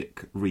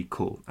non-hypnotic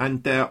recall.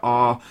 And there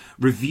are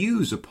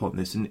reviews upon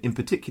this, and in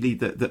particular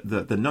the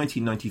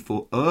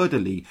 1994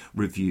 Erdely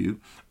review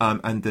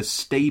and the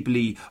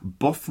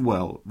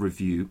Stabley-Bothwell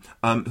review,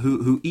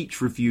 who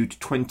each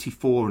reviewed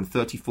 24 and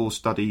 34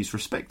 studies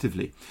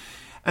respectively.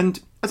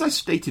 And as I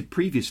stated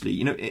previously,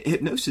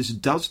 hypnosis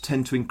does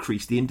tend to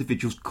increase the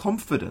individual's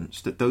confidence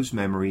that those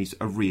memories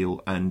are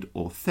real and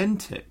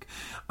authentic.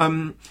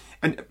 And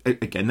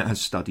again, that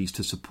has studies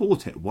to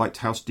support it.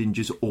 Whitehouse,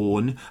 Dinges,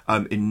 Orne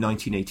in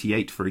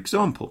 1988, for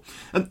example.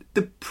 And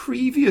the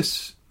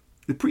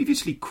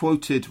previously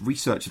quoted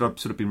research that I've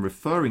sort of been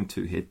referring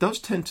to here does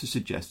tend to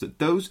suggest that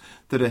those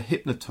that are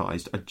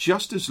hypnotized are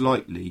just as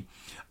likely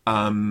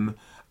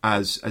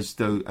as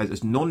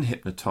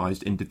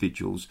non-hypnotized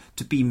individuals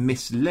to be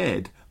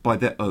misled by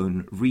their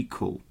own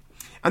recall.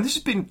 And this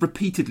has been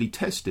repeatedly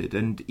tested,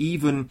 and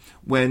even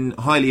when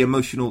highly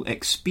emotional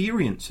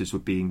experiences were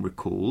being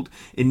recalled,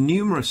 in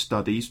numerous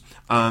studies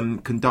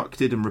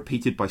conducted and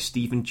repeated by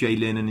Stephen J.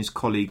 Lin and his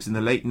colleagues in the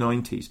late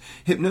 90s,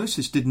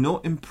 hypnosis did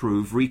not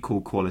improve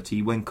recall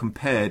quality when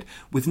compared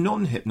with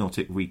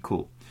non-hypnotic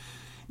recall.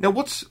 Now,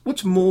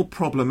 what's more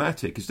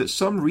problematic is that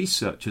some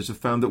researchers have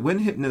found that when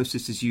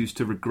hypnosis is used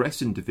to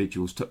regress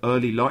individuals to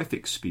early life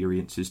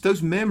experiences,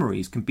 those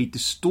memories can be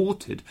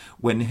distorted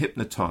when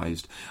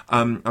hypnotized.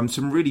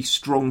 Some really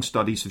strong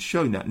studies have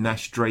shown that,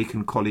 Nash Drake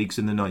and colleagues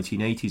in the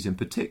 1980s in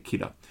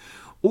particular.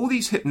 All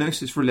these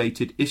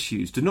hypnosis-related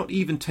issues do not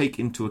even take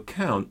into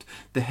account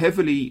the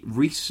heavily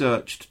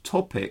researched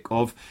topic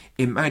of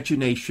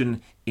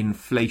imagination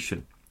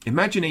inflation.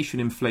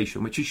 Imagination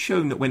inflation, which has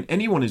shown that when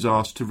anyone is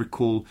asked to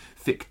recall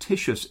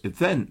fictitious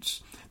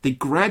events, they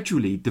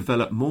gradually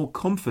develop more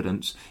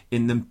confidence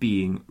in them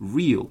being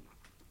real.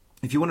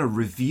 If you want a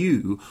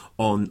review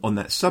on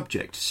that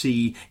subject,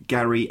 see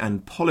Gary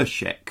and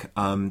Polishek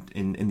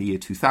in the year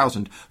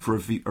 2000 for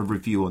a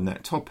review on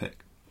that topic.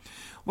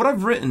 What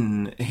I've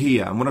written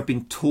here and what I've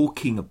been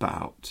talking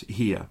about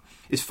here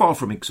is far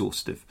from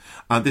exhaustive.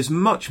 There's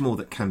much more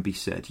that can be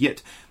said,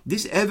 yet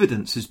this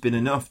evidence has been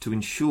enough to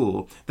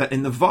ensure that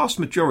in the vast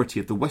majority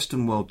of the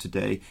Western world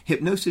today,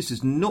 hypnosis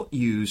is not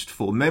used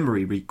for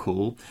memory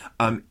recall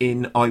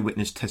in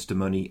eyewitness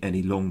testimony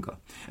any longer.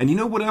 And you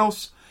know what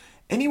else?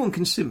 Anyone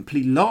can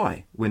simply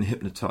lie when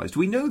hypnotized.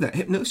 We know that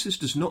hypnosis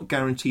does not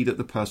guarantee that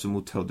the person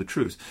will tell the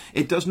truth.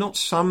 It does not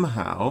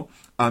somehow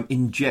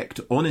inject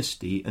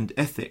honesty and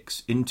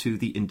ethics into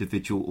the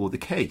individual or the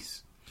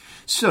case.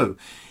 So,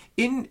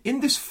 in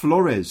this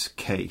Flores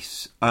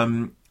case,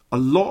 a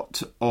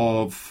lot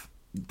of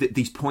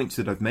these points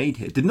that I've made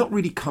here did not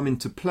really come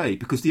into play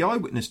because the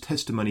eyewitness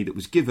testimony that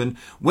was given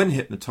when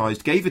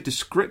hypnotised gave a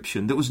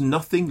description that was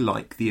nothing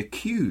like the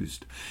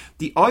accused.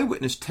 The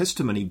eyewitness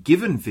testimony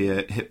given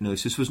via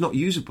hypnosis was not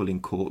usable in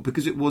court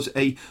because it was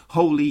a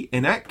wholly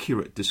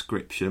inaccurate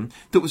description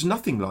that was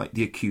nothing like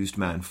the accused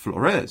man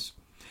Flores.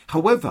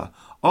 However,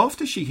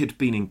 after she had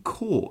been in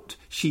court,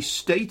 she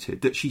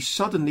stated that she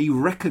suddenly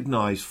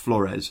recognised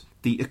Flores,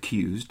 the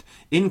accused,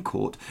 in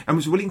court and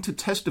was willing to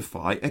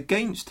testify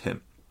against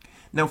him.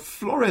 Now,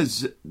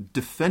 Flores'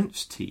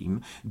 defence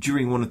team,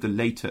 during one of the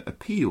later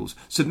appeals,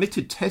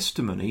 submitted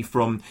testimony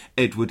from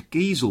Edward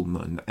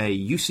Gieselman, a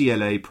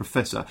UCLA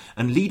professor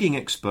and leading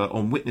expert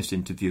on witness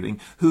interviewing,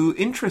 who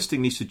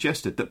interestingly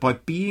suggested that by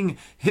being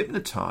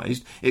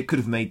hypnotised, it could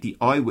have made the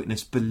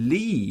eyewitness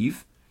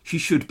believe she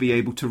should be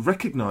able to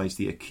recognise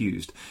the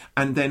accused.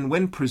 And then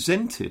when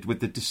presented with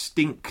the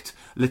distinct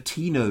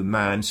Latino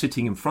man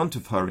sitting in front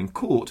of her in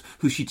court,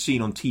 who she'd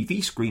seen on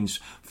TV screens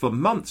for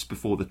months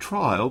before the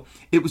trial,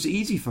 it was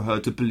easy for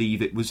her to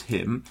believe it was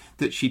him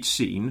that she'd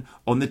seen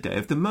on the day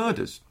of the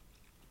murders.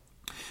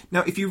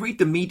 Now, if you read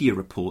the media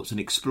reports and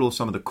explore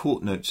some of the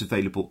court notes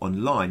available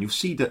online, you'll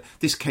see that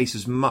this case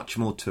has much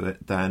more to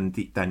it than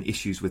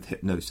issues with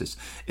hypnosis.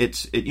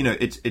 It's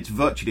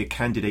virtually a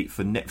candidate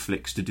for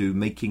Netflix to do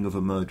Making of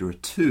a Murderer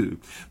 2.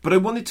 But I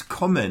wanted to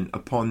comment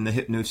upon the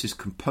hypnosis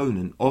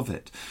component of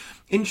it.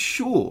 In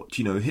short,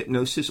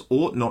 hypnosis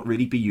ought not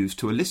really be used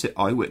to elicit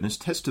eyewitness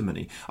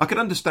testimony. I could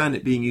understand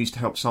it being used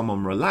to help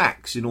someone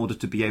relax in order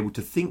to be able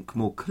to think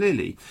more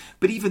clearly,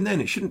 but even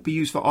then it shouldn't be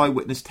used for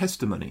eyewitness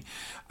testimony.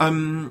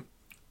 But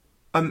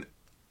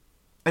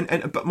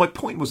my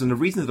point was, and the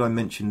reason that I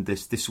mentioned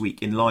this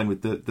week in line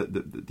with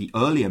the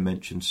earlier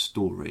mentioned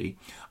story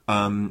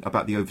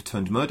about the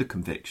overturned murder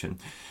conviction,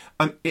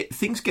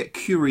 things get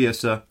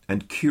curiouser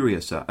and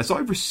curiouser as I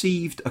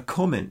received a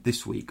comment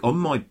this week on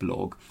my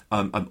blog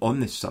on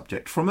this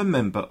subject from a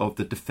member of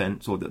the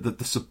defence or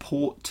the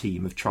support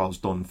team of Charles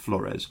Don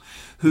Flores,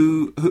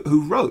 who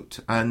wrote,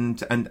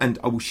 and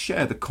I will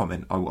share the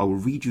comment. I will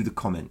read you the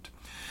comment.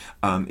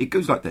 It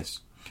goes like this.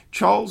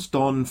 Charles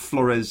Don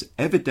Flores'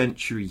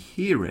 evidentiary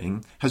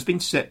hearing has been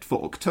set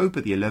for October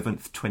the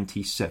 11th,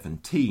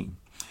 2017.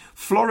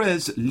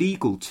 Flores'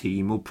 legal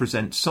team will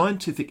present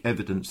scientific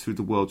evidence through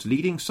the world's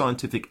leading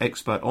scientific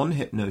expert on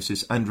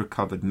hypnosis and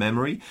recovered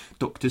memory,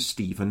 Dr.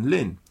 Stephen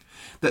Lin,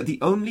 that the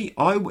only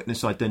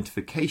eyewitness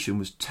identification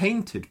was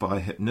tainted by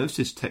a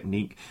hypnosis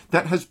technique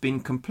that has been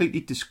completely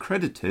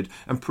discredited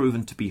and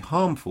proven to be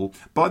harmful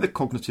by the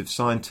cognitive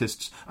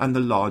scientists and the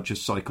larger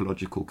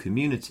psychological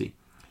community.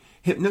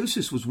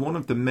 Hypnosis was one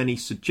of the many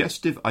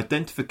suggestive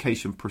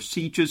identification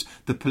procedures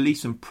the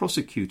police and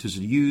prosecutors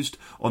used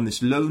on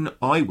this lone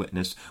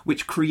eyewitness,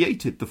 which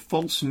created the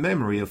false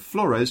memory of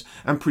Flores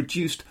and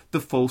produced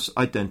the false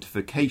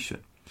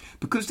identification.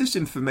 Because this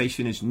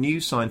information is new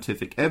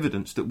scientific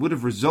evidence that would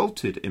have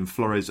resulted in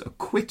Flores'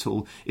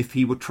 acquittal if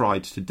he were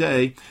tried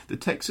today, the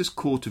Texas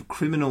Court of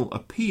Criminal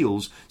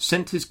Appeals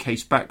sent his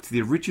case back to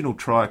the original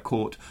trial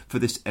court for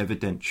this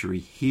evidentiary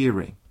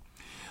hearing.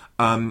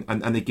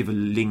 And they give a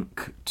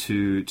link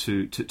to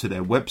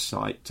their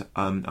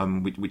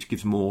website, which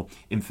gives more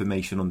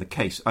information on the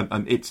case.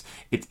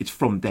 It's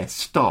from their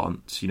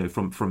stance,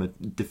 from a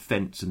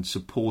defence and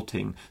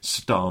supporting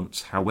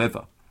stance.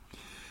 However,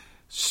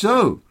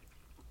 so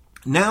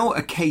now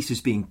a case is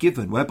being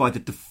given whereby the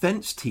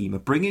defence team are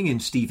bringing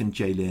in Stephen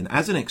J. Lin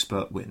as an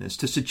expert witness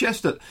to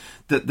suggest that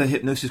the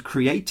hypnosis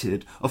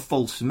created a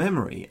false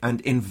memory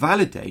and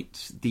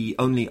invalidates the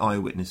only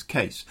eyewitness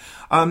case.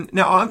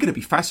 Now, I'm going to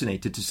be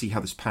fascinated to see how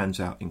this pans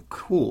out in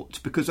court,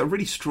 because a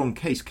really strong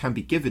case can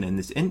be given in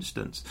this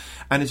instance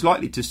and is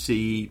likely to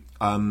see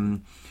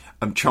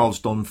Charles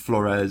Don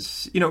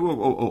Flores,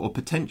 or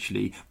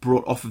potentially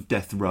brought off of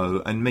death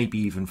row and maybe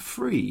even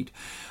freed.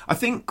 I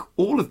think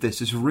all of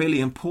this is really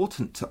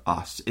important to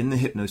us in the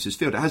hypnosis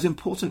field. It has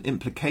important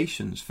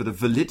implications for the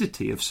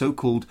validity of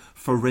so-called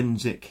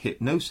forensic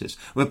hypnosis,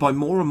 whereby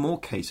more and more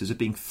cases are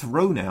being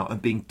thrown out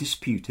and being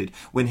disputed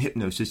when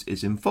hypnosis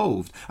is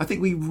involved. I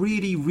think we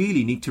really,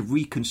 really need to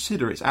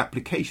reconsider its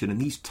application in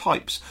these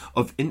types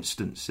of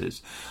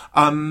instances.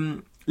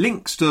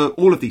 Links to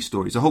all of these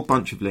stories, a whole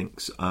bunch of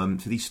links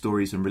to these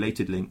stories and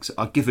related links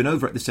are given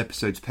over at this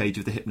episode's page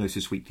of the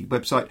Hypnosis Weekly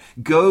website.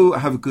 Go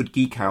have a good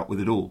geek out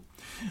with it all.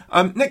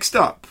 Next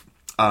up,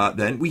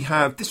 then, we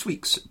have this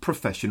week's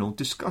professional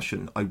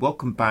discussion. I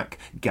welcome back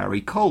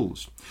Gary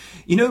Coles.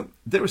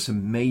 There are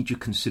some major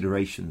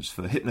considerations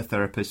for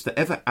hypnotherapists that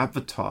ever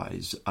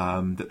advertise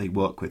that they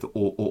work with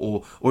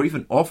or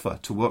even offer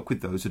to work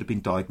with those that have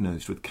been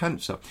diagnosed with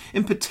cancer.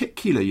 In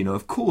particular,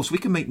 of course, we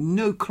can make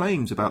no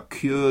claims about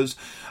cures,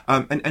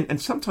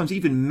 and sometimes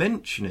even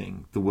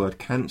mentioning the word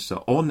cancer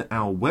on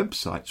our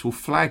websites will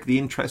flag the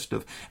interest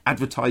of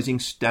advertising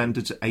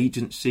standards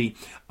agency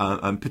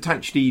and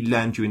potentially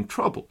land you in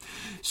trouble.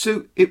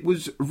 So it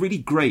was really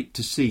great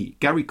to see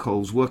Gary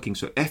Coles working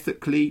so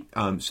ethically,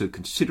 so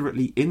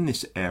considerately in this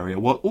this area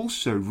while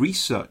also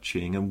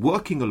researching and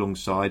working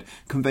alongside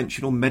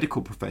conventional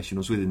medical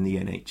professionals within the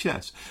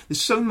NHS.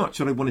 There's so much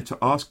that I wanted to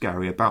ask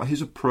Gary about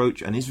his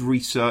approach and his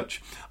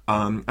research,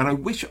 and I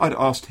wish I'd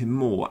asked him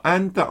more,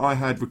 and that I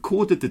had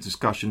recorded the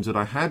discussions that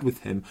I had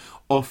with him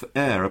off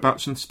air about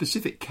some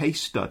specific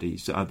case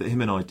studies that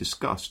him and I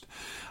discussed.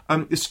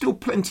 There's still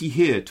plenty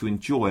here to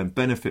enjoy and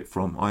benefit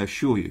from, I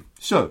assure you.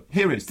 So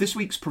here is this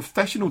week's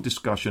professional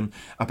discussion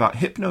about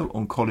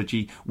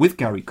hypno-oncology with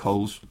Gary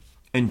Coles.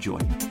 Enjoy.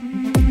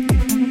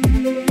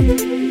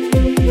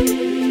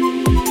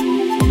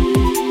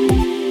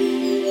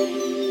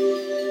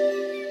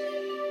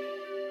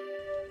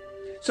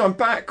 So I'm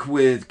back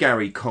with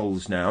Gary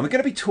Coles now, and we're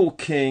going to be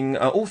talking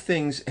all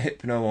things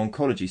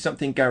hypno-oncology,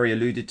 something Gary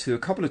alluded to a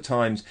couple of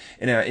times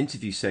in our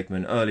interview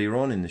segment earlier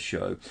on in the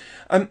show.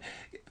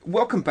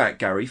 Welcome back,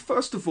 Gary.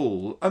 First of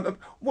all,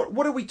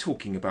 what are we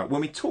talking about when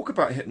we talk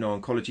about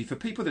hypno-oncology? For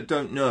people that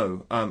don't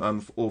know,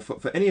 or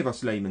for any of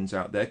us laymen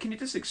out there, can you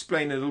just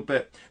explain a little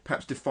bit,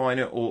 perhaps define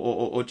it,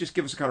 or just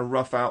give us a kind of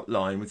rough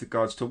outline with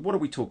regards to what are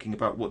we talking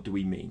about, what do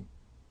we mean?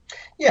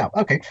 Yeah,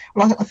 okay.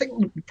 Well, I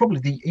think probably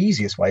the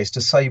easiest way is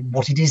to say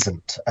what it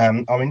isn't. I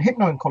mean,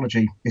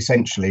 hypno-oncology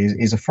essentially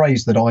is a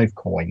phrase that I've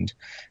coined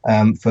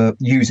for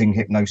using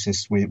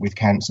hypnosis with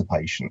cancer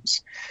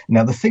patients.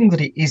 Now, the thing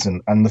that it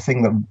isn't, and the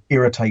thing that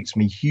irritates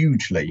me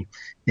hugely,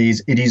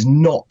 is it is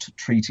not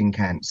treating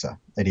cancer.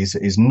 It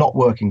is not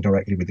working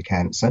directly with the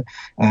cancer.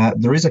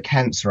 There is a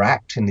Cancer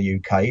Act in the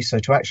UK, so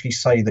to actually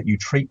say that you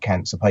treat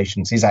cancer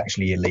patients is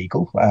actually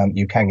illegal.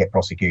 You can get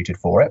prosecuted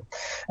for it.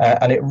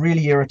 And it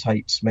really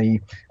irritates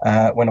me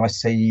when I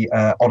see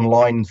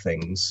online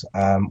things,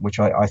 which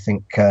I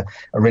think are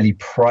really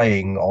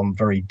preying on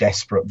very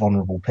desperate,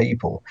 vulnerable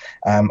people.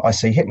 I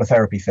see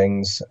hypnotherapy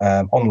things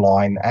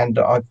online, and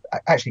I've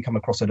actually come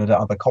across it at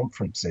other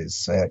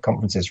conferences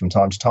from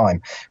time to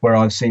time, where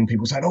I've seen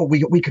people saying, "Oh,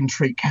 we can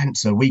treat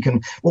cancer.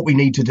 What we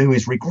need to do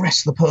is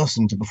regress the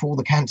person to before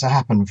the cancer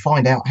happened,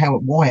 find out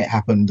why it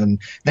happened, and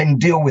then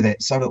deal with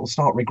it so that it'll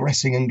start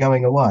regressing and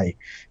going away."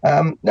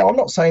 Now, I'm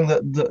not saying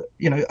that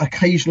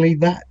occasionally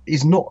that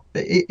is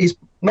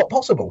not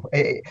possible.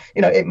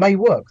 It may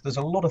work. There's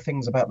a lot of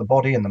things about the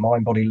body and the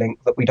mind-body link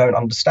that we don't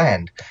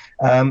understand,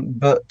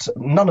 but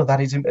none of that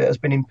has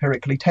been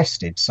empirically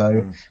tested.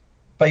 So.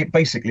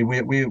 Basically,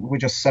 we're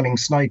just selling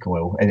snake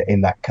oil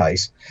in that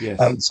case.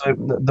 Yes. So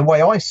the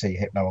way I see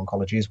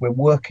hypno-oncology is we're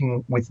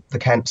working with the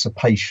cancer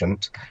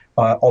patient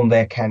on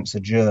their cancer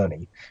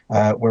journey.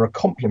 We're a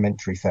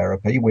complementary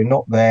therapy. We're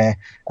not there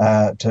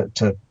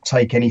to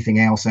take anything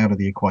else out of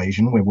the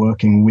equation. We're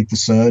working with the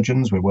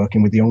surgeons. We're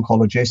working with the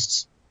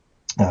oncologists.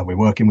 We're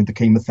working with the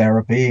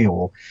chemotherapy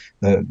or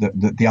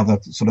the other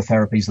sort of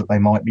therapies that they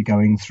might be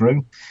going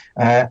through.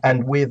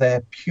 And we're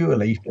there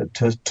purely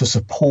to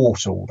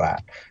support all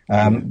that.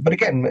 But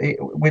again,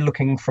 we're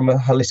looking from a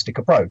holistic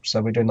approach.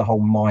 So we're doing the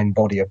whole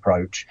mind-body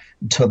approach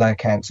to their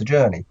cancer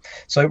journey.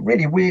 So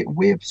really,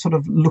 we're sort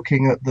of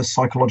looking at the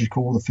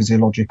psychological, the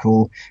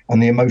physiological,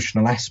 and the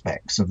emotional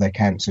aspects of their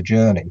cancer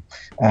journey,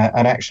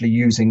 and actually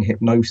using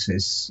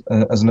hypnosis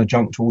as an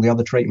adjunct to all the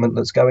other treatment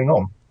that's going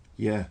on.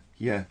 Yeah.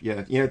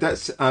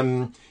 That's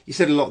you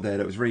said a lot there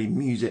that was really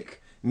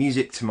music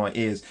to my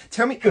ears.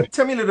 Tell me a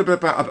little bit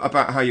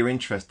about how your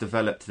interest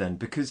developed then,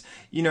 because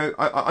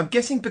I'm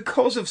guessing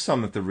because of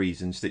some of the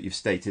reasons that you've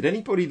stated,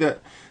 anybody that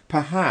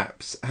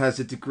perhaps has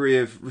a degree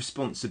of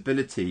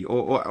responsibility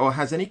or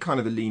has any kind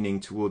of a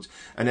leaning towards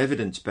an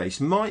evidence base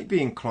might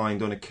be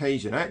inclined on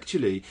occasion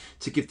actually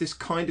to give this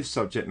kind of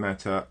subject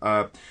matter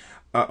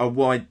a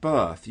wide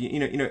berth.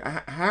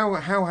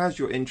 How has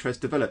your interest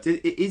developed?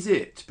 Is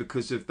it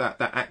because of that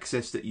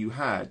access that you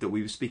had that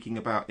we were speaking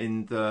about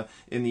in the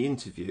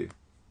interview?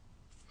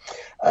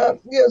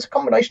 It's a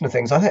combination of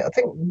things. I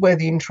think where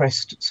the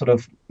interest sort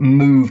of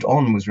moved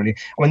on was really,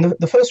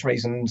 the first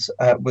reasons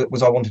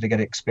was I wanted to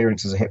get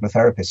experience as a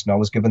hypnotherapist, and I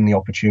was given the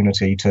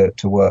opportunity to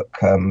work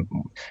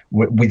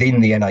within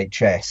the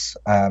NHS,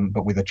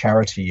 but with a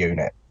charity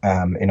unit.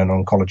 In an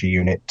oncology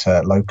unit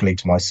locally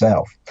to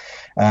myself.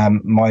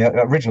 My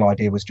original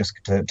idea was just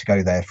to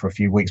go there for a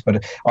few weeks,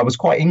 but I was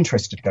quite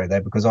interested to go there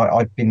because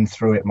I've been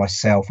through it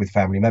myself with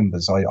family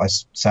members. I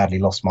sadly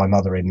lost my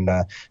mother in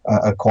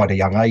quite a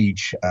young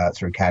age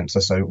through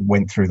cancer, so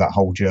went through that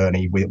whole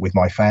journey with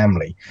my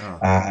family.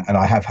 And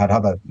I have had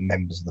other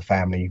members of the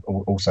family,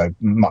 also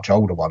much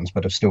older ones,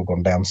 but have still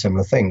gone down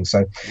similar things.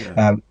 So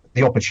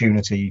the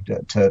opportunity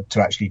to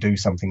actually do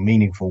something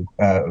meaningful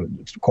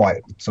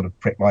quite sort of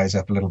pricked my ears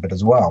up a little bit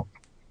as well.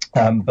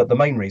 But the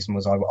main reason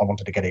was I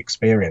wanted to get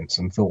experience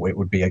and thought it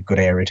would be a good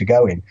area to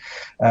go in.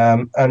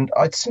 And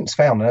I'd since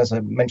found, and as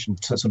I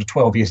mentioned, sort of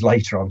 12 years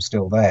later, I'm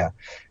still there.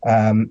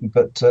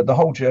 But the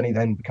whole journey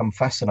then became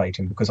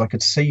fascinating because I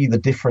could see the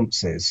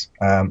differences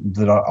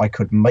that I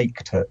could make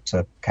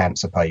to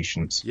cancer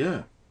patients.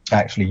 Yeah.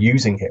 actually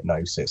using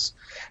hypnosis.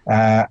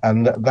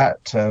 And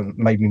that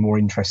made me more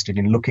interested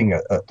in looking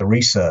at the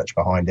research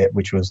behind it,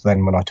 which was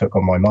then when I took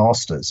on my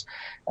master's.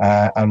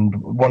 And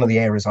one of the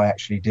areas I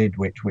actually did,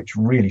 which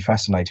really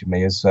fascinated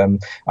me, is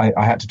I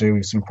had to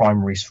do some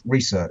primary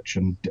research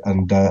and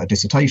a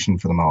dissertation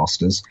for the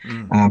master's.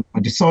 I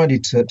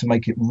decided to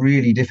make it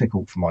really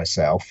difficult for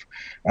myself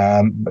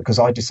because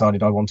I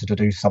decided I wanted to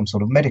do some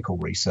sort of medical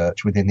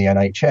research within the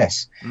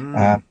NHS.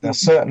 Now,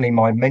 certainly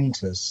my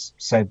mentors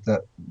said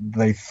that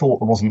they thought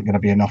there wasn't going to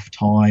be enough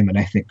time and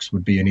ethics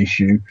would be an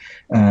issue.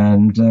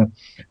 And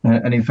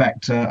in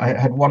fact, I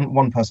had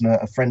one person,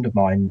 a friend of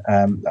mine,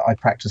 I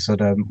practice at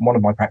one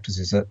of my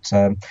practices at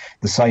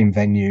the same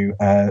venue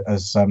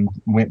as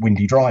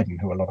Windy Dryden,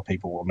 who a lot of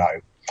people will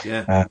know.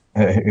 Yeah,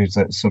 who's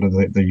sort of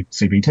the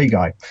CBT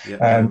guy,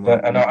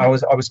 and I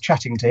was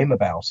chatting to him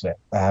about it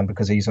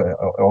because he's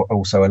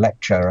also a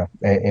lecturer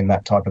in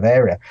that type of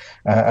area,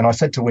 and I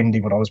said to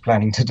Windy what I was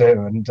planning to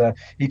do, and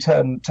he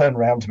turned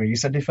around to me. He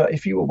said,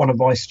 "If you were one of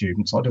my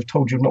students, I'd have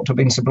told you not to have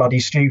been so bloody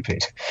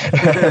stupid."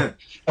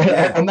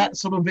 And that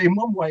sort of, in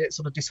one way, it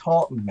sort of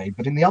disheartened me,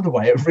 but in the other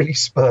way, it really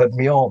spurred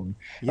me on.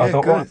 I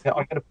thought, right, I'm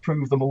going to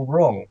prove them all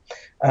wrong,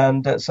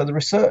 and so the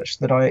research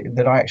that I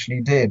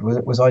actually did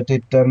was I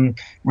did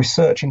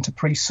research into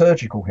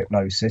pre-surgical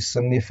hypnosis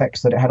and the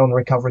effects that it had on the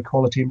recovery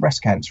quality in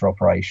breast cancer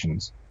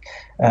operations,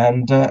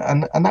 and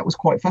that was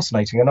quite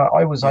fascinating. And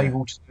I was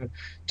able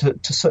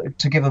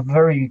to give a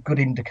very good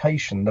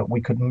indication that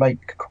we could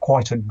make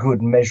quite a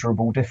good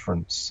measurable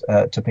difference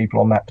to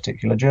people on that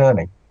particular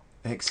journey.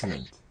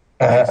 Excellent.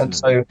 And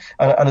so,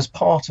 and as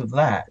part of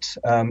that,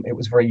 it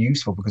was very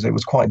useful because it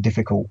was quite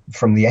difficult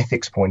from the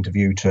ethics point of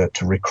view to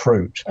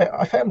recruit.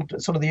 I found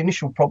sort of the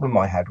initial problem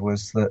I had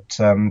was that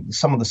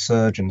some of the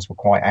surgeons were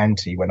quite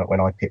anti when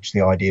I pitched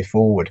the idea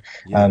forward.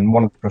 Yeah. And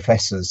one of the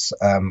professors,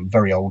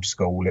 very old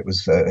school, it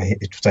was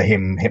to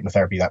him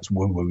hypnotherapy, that's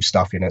woo-woo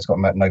stuff, it's got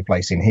no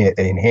place in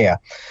here.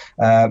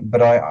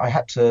 But I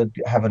had to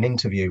have an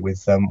interview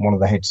with one of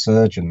the head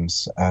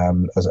surgeons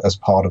as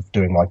part of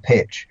doing my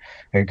pitch,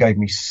 who gave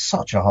me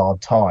such a hard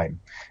time.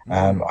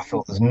 I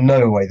thought there's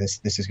no way this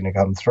is going to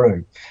come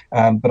through.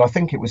 But I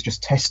think it was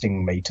just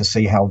testing me to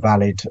see how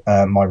valid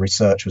my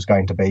research was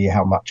going to be,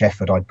 how much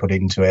effort I'd put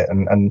into it,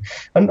 and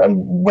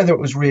whether it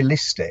was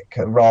realistic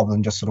rather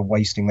than just sort of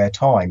wasting their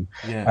time.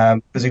 Yeah.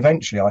 Because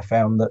eventually I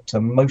found that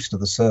most of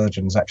the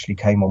surgeons actually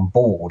came on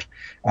board,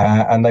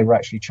 and they were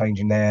actually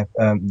changing their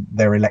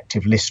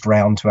elective list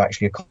round to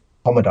actually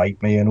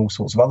accommodate me and all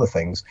sorts of other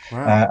things.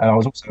 Wow. And I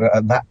was also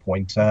at that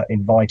point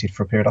invited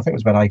for a period, I think it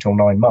was about 8 or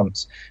 9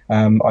 months.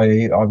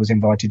 I was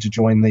invited to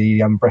join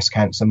the breast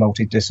cancer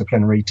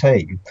multidisciplinary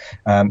team.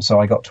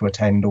 So I got to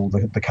attend all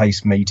the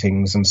case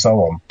meetings and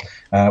so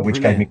on,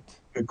 which gave me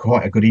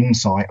quite a good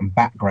insight and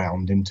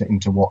background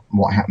into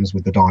what happens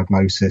with the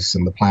diagnosis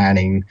and the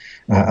planning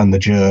and the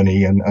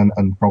journey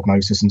and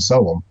prognosis and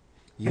so on.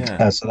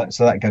 Yeah.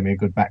 So that gave me a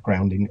good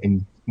background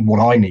in what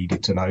I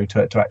needed to know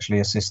to actually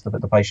assist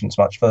the patients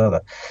much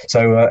further.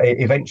 So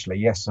eventually,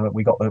 yes,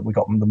 we got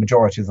the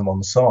majority of them on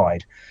the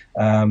side,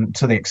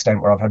 to the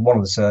extent where I've had one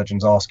of the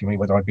surgeons asking me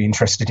whether I'd be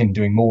interested in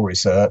doing more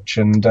research,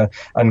 and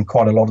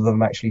quite a lot of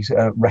them actually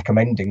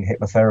recommending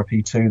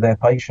hypnotherapy to their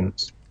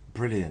patients.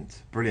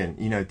 Brilliant.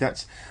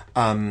 That's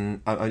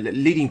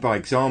leading by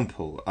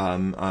example,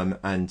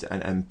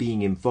 and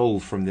being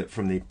involved from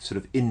the sort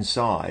of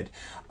inside.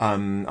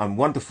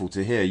 Wonderful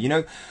to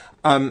hear.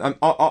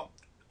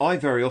 I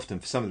very often,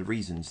 for some of the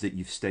reasons that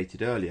you've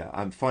stated earlier,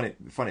 find it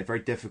very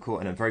difficult,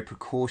 and I'm very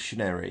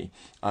precautionary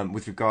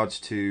with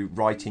regards to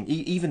writing,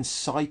 even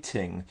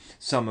citing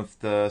some of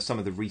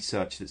the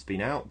research that's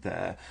been out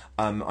there.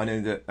 I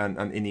know that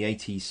in the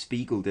 80s,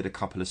 Spiegel did a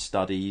couple of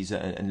studies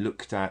and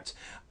looked at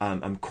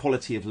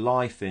quality of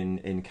life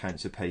in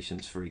cancer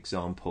patients, for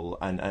example,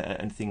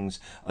 and things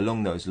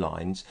along those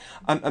lines.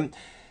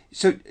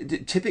 So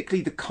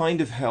typically the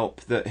kind of help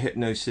that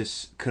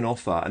hypnosis can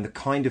offer and the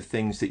kind of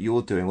things that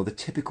you're doing, or the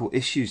typical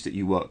issues that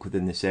you work with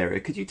in this area,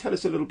 could you tell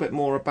us a little bit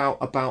more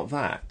about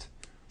that?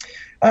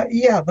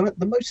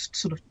 The most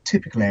sort of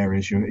typical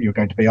areas you're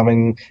going to be,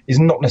 is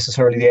not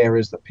necessarily the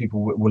areas that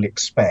people will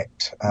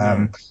expect.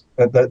 No.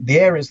 The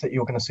areas that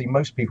you're going to see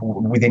most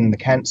people within the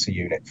cancer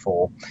unit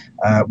for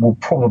will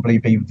probably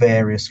be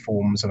various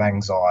forms of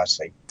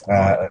anxiety,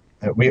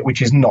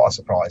 which is not a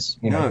surprise.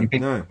 You've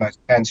been diagnosed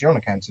with cancer, you're on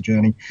a cancer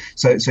journey,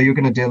 so you're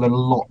going to deal a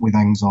lot with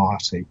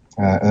anxiety,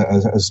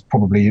 as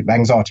probably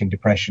anxiety and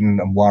depression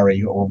and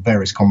worry, or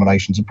various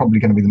combinations, are probably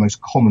going to be the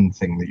most common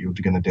thing that you're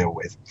going to deal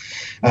with.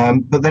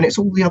 But then it's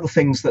all the other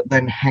things that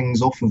then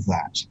hangs off of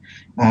that,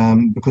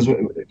 because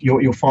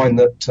you'll find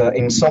that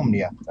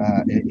insomnia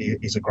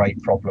is a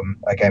great problem.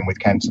 Again, with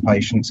cancer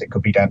patients, it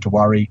could be down to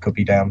worry, could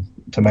be down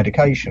to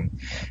medication.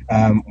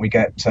 We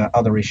get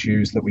other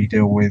issues that we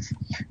deal with,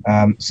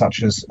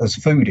 such as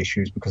food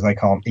issues, because they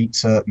can't eat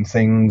certain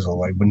things,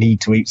 or they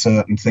need to eat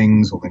certain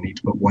things, or they need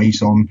to put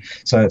weight on.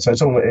 So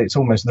it's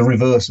almost the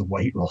reverse of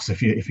weight loss,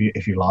 if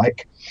you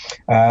like,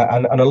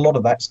 and a lot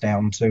of that's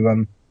down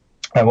to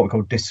what we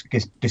call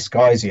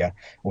dysgeusia,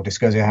 or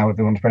dysgeusia, however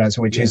you want to pronounce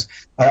it, which is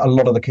a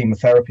lot of the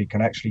chemotherapy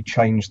can actually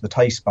change the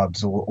taste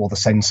buds or the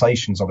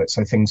sensations of it,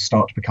 so things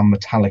start to become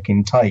metallic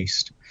in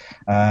taste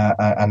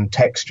and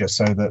texture,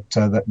 so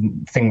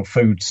that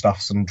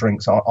foodstuffs and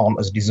drinks aren't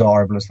as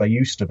desirable as they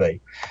used to be.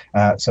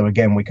 So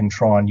again, we can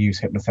try and use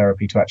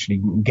hypnotherapy to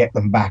actually get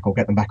them back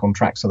on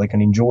track so they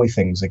can enjoy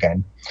things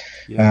again.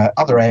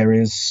 Other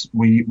areas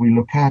we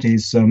look at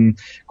is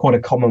quite a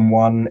common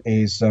one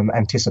is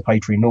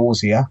anticipatory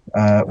nausea,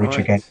 which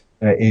again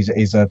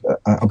is a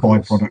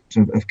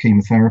byproduct of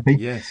chemotherapy.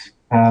 Yes.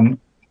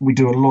 We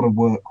do a lot of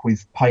work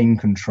with pain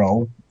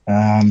control.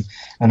 And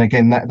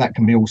again, that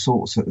can be all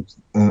sorts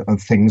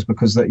of things,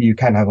 because that you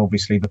can have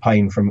obviously the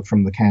pain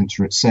from the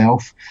cancer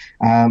itself,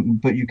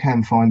 but you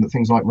can find that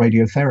things like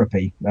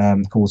radiotherapy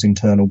cause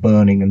internal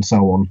burning and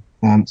so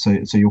on. So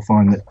you'll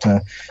find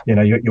that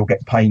you'll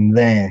get pain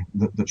there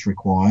that's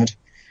required.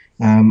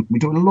 We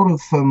do a lot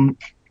of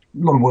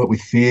work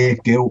with fear,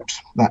 guilt,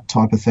 that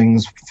type of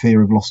things,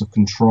 fear of loss of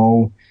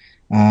control.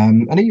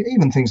 And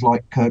even things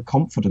like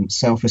confidence,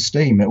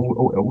 self-esteem, it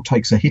all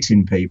takes a hit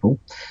in people.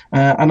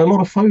 And a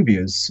lot of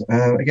phobias.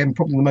 Again,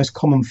 probably the most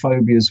common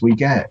phobias we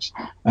get.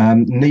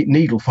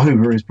 Needle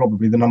phobia is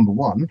probably the number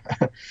one.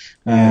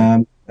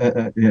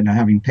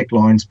 Having PICC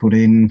lines put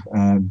in,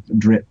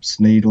 drips,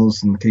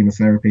 needles, and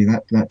chemotherapy,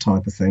 that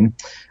type of thing.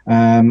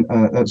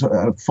 That's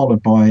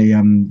followed by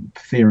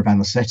fear of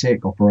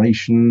anaesthetic,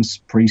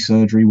 operations,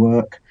 pre-surgery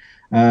work.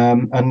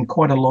 And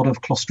quite a lot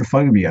of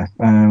claustrophobia.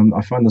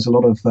 I find there's a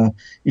lot of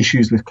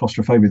issues with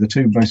claustrophobia. The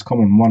two most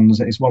common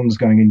ones is one's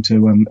going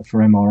into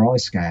for MRI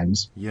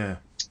scans. Yeah.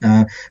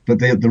 But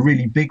the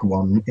really big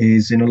one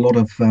is in a lot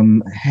of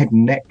head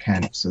and neck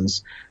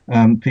cancers.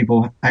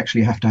 People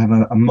actually have to have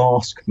a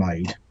mask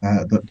made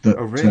that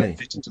oh, really?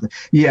 Fits into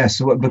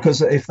yes,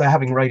 because if they're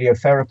having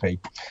radiotherapy,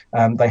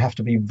 they have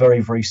to be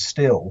very, very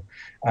still.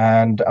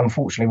 And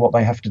unfortunately, what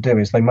they have to do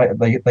is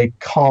they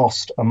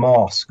cast a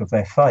mask of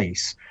their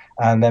face.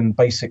 And then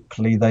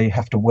basically they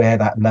have to wear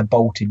that, and they're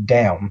bolted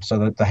down, so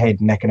that the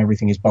head, neck and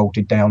everything is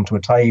bolted down to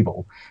a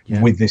table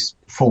with this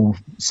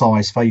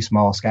full-size face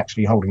mask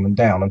actually holding them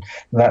down. And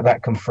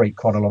that can freak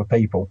quite a lot of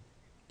people.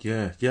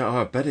 Yeah,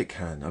 I bet it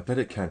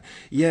can.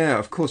 Yeah,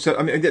 of course. So,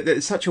 I mean,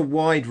 there's such a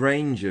wide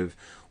range of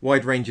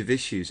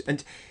issues.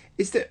 And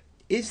is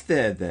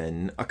there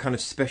then a kind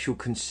of special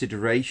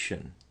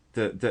consideration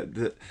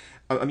that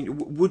I mean,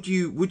 would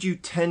you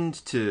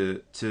tend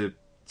to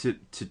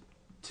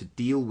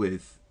deal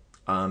with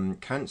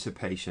cancer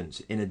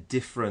patients in a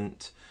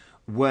different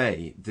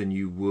way than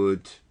you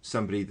would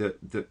somebody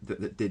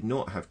that did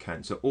not have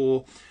cancer,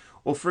 or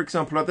for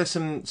example, are there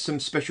some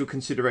special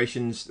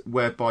considerations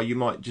whereby you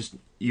might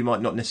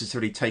not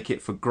necessarily take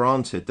it for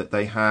granted that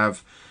they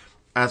have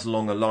as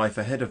long a life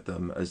ahead of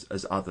them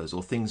as others,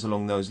 or things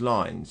along those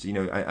lines,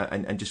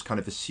 and just kind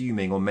of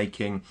assuming or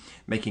making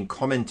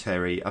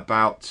commentary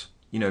about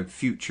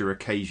future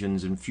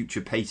occasions and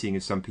future pacing,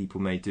 as some people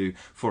may do,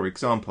 for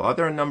example? Are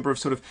there a number of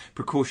sort of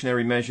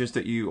precautionary measures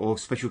or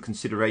special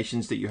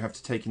considerations that you have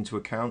to take into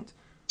account?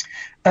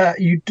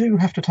 You do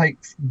have to take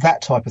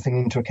that type of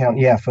thing into account,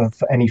 for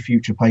any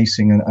future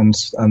pacing and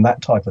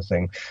that type of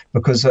thing,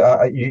 because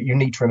you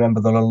need to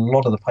remember that a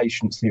lot of the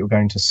patients that you're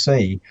going to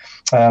see,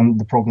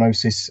 the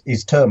prognosis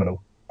is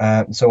terminal.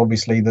 So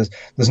obviously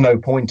there's no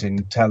point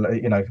in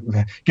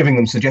giving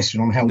them suggestion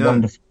on how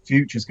wonderful the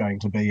future's going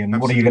to be,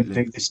 and what are you going to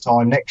do this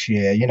time next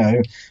year,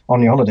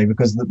 on your holiday,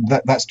 because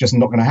that's just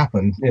not going to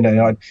happen.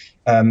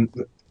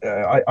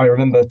 I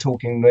remember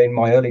talking in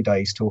my early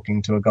days to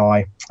a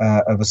guy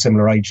of a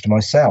similar age to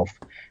myself.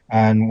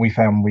 And we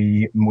found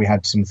we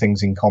had some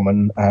things in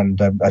common,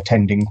 and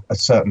attending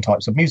certain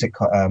types of music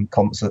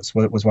concerts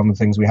was one of the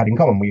things we had in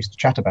common. We used to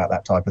chat about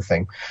that type of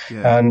thing,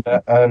 and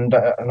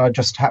I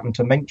just happened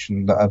to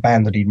mention that a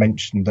band that he'd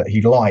mentioned that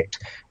he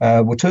liked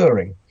were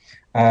touring.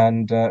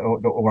 And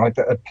or I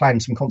had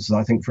planned some concerts,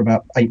 I think, for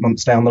about 8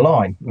 months down the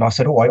line. And I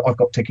said, I've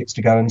got tickets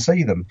to go and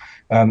see them.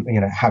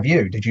 Have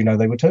you? Did you know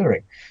they were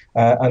touring?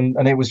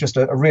 And it was just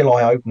a real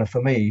eye-opener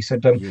for me. He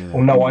said,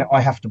 well, no,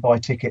 I have to buy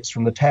tickets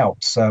from the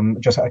touts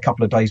just a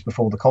couple of days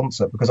before the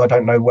concert, because I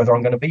don't know whether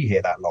I'm going to be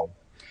here that long.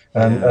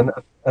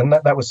 And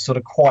that was sort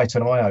of quite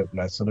an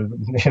eye-opener, sort of,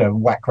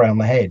 whack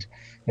round the head.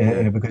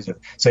 Because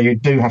so you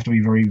do have to be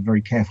very,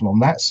 very careful on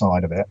that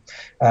side of it.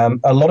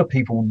 A lot of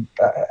people,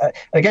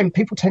 again,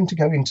 people tend to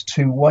go into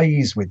two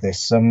ways with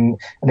this, and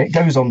it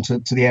goes on to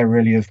the area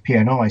really of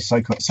PNI,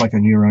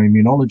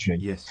 psychoneuroimmunology.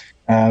 Yes.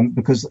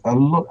 Because a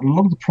lot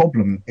of the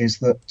problem is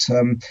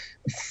that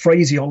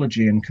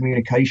phraseology and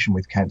communication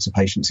with cancer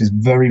patients is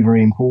very,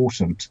 very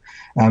important,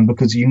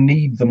 because you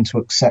need them to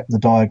accept the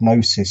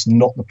diagnosis,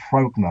 not the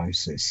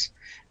prognosis,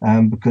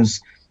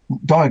 because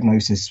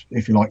diagnosis,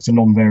 if you like, is a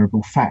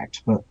non-variable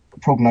fact, but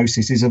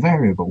prognosis is a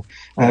variable,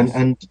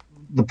 and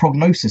the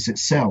prognosis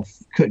itself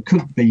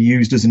could be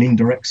used as an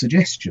indirect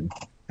suggestion.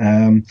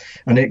 And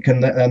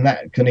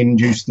that can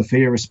induce the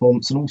fear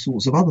response and all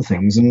sorts of other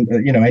things, and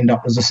end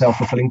up as a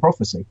self-fulfilling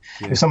prophecy.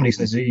 If somebody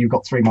says you've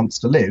got 3 months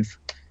to live,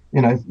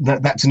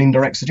 that's an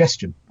indirect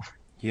suggestion.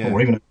 Yeah.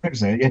 or even a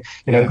pregnancy,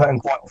 Yeah.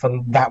 and quite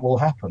often that will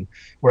happen.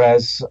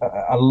 Whereas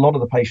a lot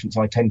of the patients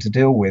I tend to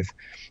deal with,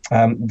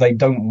 they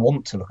don't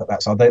want to look at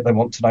that side. They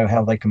want to know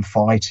how they can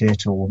fight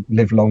it or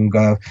live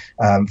longer,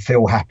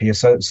 feel happier,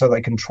 so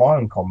they can try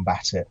and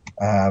combat it.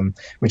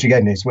 Which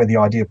again is where the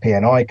idea of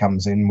PNI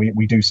comes in.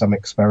 We do some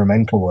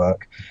experimental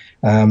work,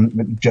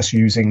 just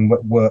using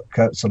work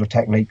sort of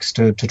techniques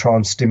to try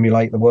and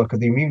stimulate the work of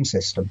the immune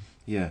system.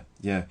 Yeah,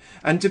 yeah.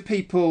 And do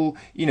people,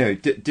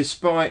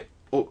 despite,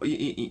 or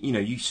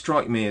you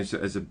strike me as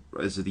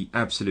the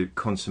absolute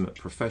consummate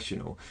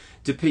professional.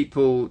 Do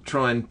people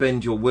try and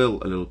bend your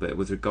will a little bit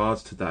with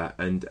regards to that,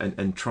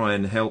 and try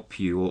and help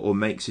you, or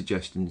make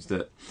suggestions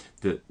that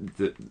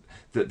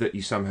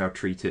you somehow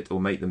treat it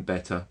or make them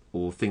better,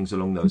 or things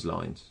along those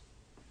lines?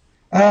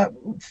 Uh,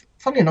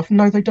 Funny enough,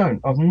 no, they don't.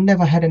 I've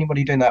never had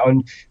anybody doing that.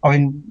 And I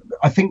mean,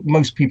 I think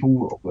most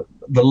people,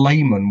 the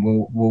layman,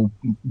 will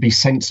be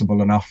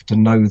sensible enough to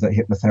know that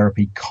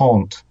hypnotherapy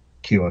can't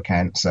cure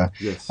cancer,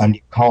 Yes. and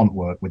you can't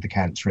work with the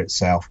cancer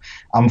itself.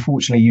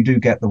 Unfortunately, you do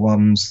get the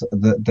ones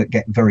that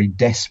get very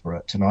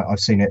desperate, and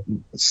I've seen it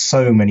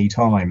so many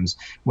times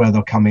where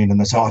they'll come in and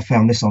they say, "I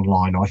found this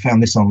online, or I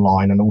found this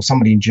online, and or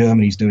somebody in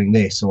Germany's doing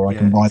this, or I Yeah,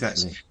 can buy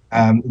this."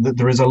 exactly.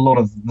 There is a lot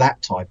of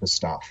that type of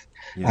stuff.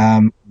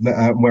 Yeah.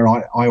 Where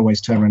I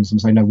always turn around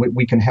and say, no,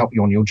 we can help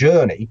you on your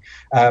journey.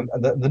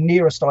 The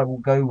nearest I will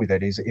go with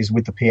it is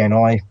with the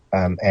PNI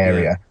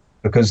area, Yeah.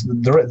 because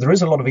there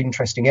is a lot of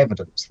interesting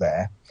evidence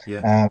there,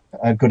 Yeah.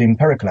 good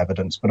empirical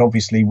evidence, but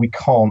obviously we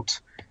can't,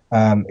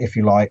 if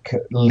you like,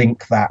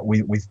 link that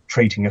with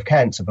treating of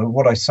cancer. But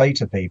what I say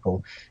to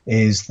people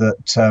is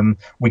that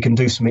we can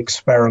do some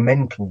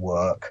experimental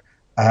work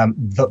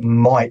that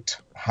might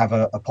have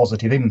a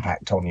positive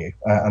impact on you,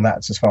 and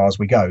that's as far as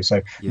we go.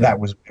 So Yeah. that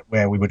was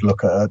where we would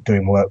look at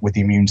doing work with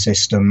the immune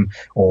system,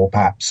 or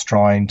perhaps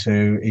trying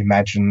to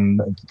imagine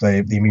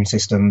the immune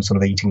system sort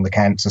of eating the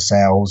cancer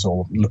cells,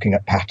 or looking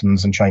at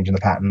patterns and changing the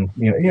pattern.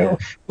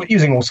 We're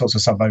using all sorts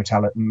of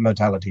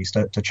modalities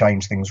to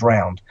change things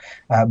round,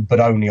 but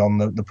only on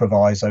the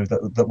proviso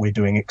that we're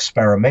doing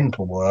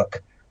experimental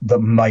work that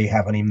may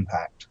have an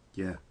impact.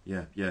 Yeah,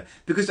 yeah, yeah.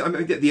 Because I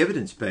mean, the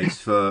evidence base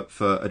for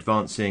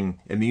advancing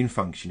immune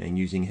functioning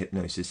using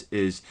hypnosis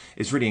is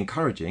really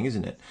encouraging,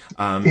 isn't it?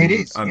 It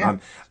is.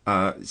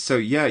 Yeah. So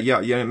yeah,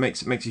 it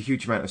makes a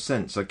huge amount of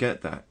sense. I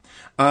get that.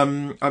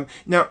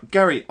 Now,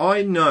 Gary,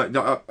 I know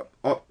that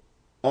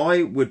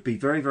I would be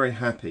very, very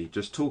happy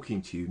just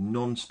talking to you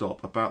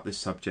non-stop about this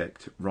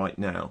subject right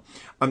now.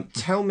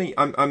 Tell me,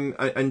 and I'm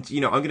going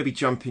to be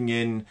jumping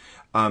in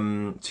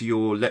to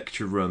your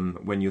lecture room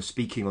when you're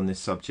speaking on this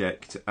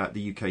subject at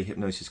the UK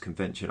Hypnosis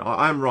Convention.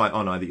 I'm right,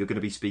 aren't I, that you're going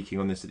to be speaking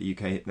on this at the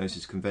UK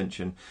Hypnosis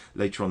Convention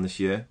later on this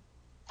year?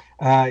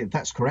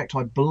 That's correct.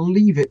 I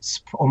believe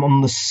it's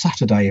on the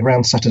Saturday,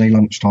 around Saturday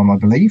lunchtime, I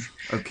believe.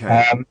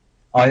 Okay.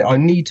 I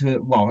need to,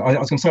 well, I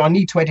was going to say I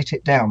need to edit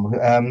it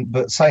down,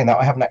 but saying that,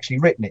 I haven't actually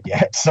written it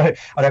yet. So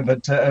I don't,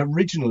 but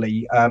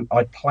originally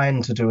I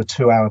planned to do a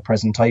 2-hour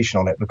presentation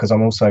on it, because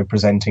I'm also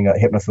presenting at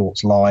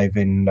Hypnothoughts Live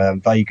in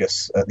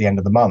Vegas at the end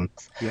of the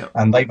month. Yeah.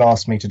 And they've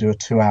asked me to do a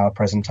 2-hour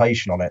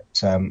presentation on it,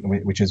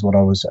 which is what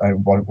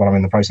what I'm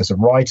in the process of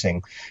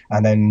writing.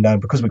 And then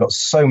because we've got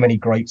so many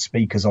great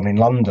speakers on in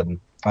London,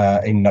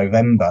 in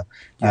November,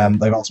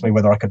 they've asked me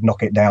whether I could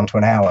knock it down to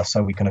an hour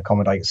so we can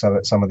accommodate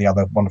some of the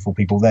other wonderful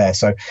people there.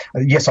 So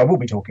yes, I will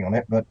be talking on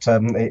it, but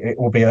it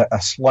will be a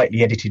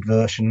slightly edited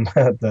version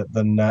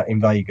than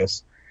in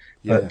Vegas.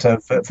 Yeah.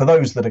 But for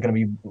those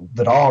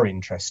that are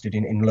interested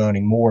in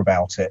learning more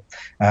about it,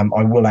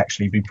 I will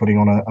actually be putting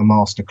on a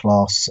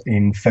masterclass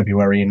in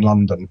February in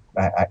London.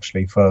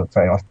 Actually, for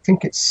I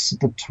think it's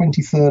the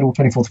 23rd or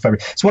 24th of February.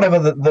 So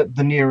whatever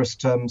the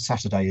nearest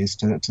Saturday is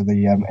to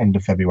the end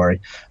of February,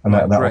 and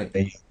that will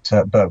be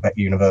at Birkbeck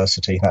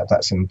University.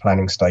 That's in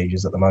planning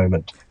stages at the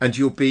moment. And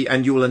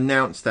you'll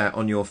announce that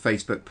on your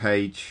Facebook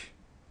page.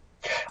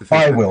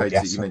 I will,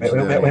 yes.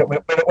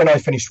 When I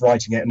finish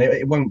writing it, and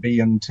it won't be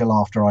until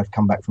after I've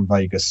come back from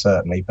Vegas,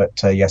 certainly.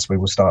 But yes, we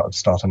will start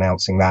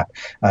announcing that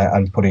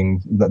and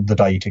putting the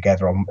day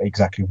together on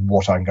exactly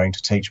what I'm going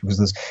to teach, because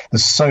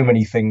there's so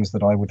many things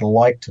that I would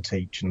like to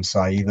teach and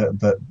say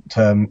that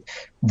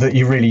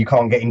you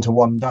can't get into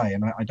one day,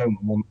 and I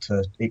don't want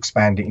to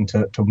expand it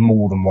into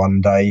more than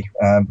one day,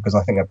 because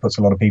I think that puts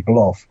a lot of people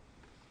off.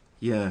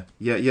 Yeah,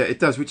 it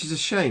does, which is a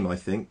shame, I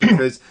think,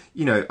 because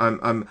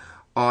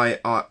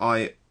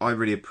I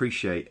really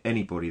appreciate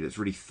anybody that's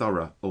really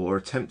thorough or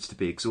attempts to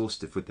be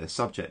exhaustive with their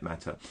subject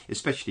matter,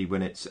 especially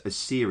when it's as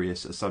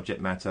serious a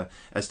subject matter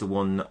as the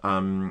one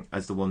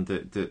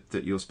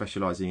that you're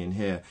specialising in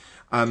here.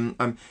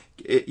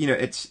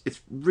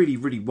 It's really,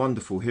 really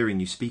wonderful hearing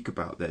you speak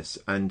about this,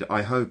 and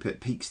I hope it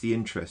piques the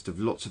interest of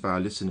lots of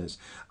our listeners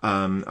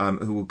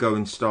who will go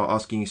and start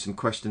asking you some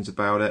questions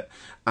about it,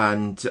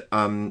 and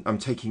I'm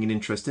taking an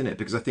interest in it,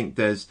 because I think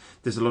there's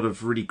a lot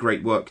of really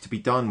great work to be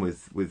done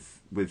with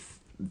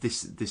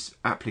this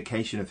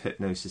application of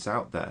hypnosis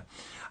out there.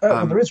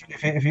 Well, there is.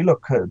 If you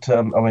look at,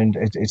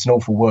 it's an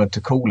awful word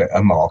to call it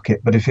a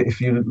market, but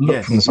if you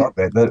look from the side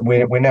there, that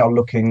we're now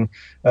looking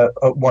at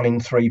 1 in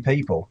 3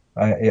 people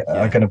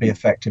are going to be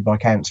affected by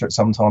cancer at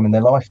some time in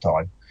their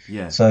lifetime.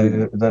 Yeah.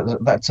 So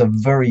that's a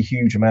very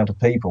huge amount of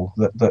people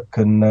that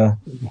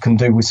can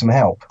do with some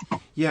help.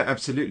 Yeah,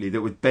 absolutely.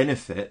 That would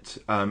benefit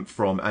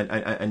from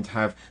and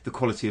have the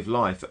quality of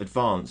life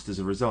advanced as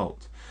a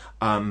result.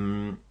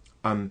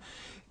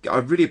 I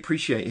really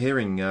appreciate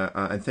hearing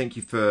and thank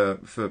you for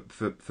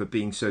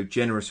being so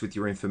generous with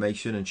your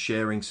information and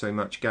sharing so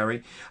much,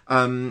 Gary.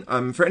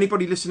 For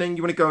anybody listening,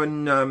 you want to go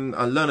and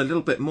learn a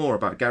little bit more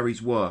about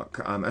Gary's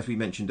work, as we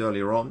mentioned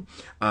earlier on,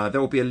 there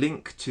will be a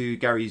link to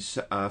Gary's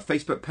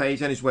Facebook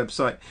page and his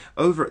website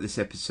over at this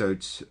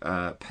episode's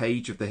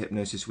page of the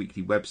Hypnosis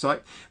Weekly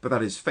website, but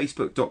that is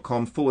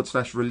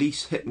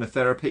facebook.com/release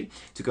hypnotherapy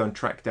to go and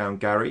track down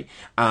Gary.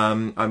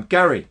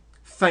 Gary,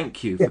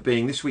 thank you for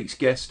being this week's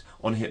guest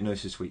on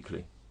Hypnosis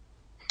Weekly.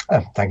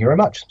 Thank you very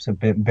much. It's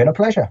been a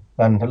pleasure,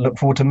 and I look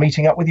forward to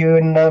meeting up with you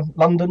in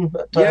London.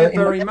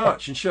 Very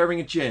much, and sharing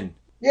a gin.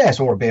 Yes,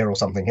 or a beer or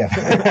something. Yeah.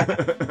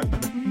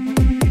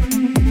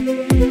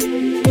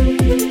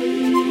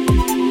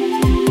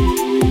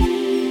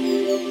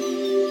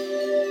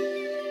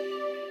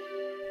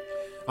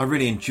 I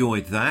really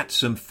enjoyed that.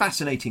 Some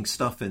fascinating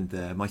stuff in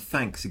there. My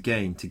thanks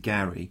again to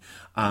Gary.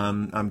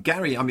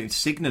 Gary,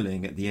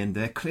 signalling at the end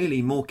there,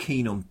 clearly more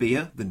keen on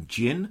beer than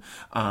gin.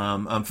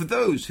 For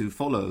those who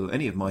follow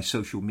any of my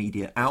social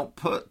media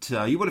output,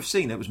 you would have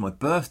seen it was my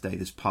birthday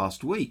this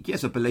past week.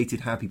 Yes, a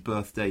belated happy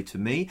birthday to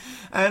me.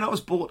 And I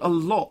was bought a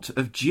lot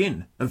of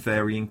gin of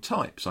varying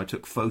types. I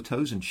took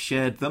photos and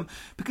shared them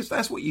because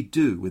that's what you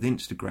do with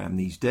Instagram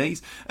these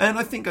days. And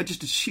I think I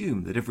just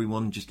assume that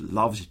everyone just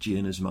loves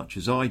gin as much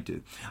as I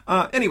do.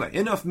 Anyway,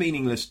 enough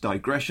meaningless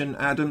digression,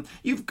 Adam.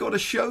 You've got a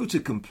show to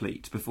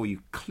complete before you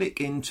click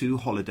into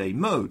holiday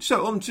mode.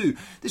 So on to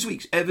this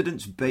week's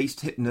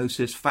evidence-based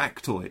hypnosis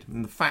factoid.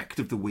 And the fact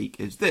of the week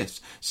is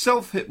this.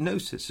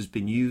 Self-hypnosis has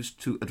been used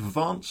to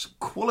advance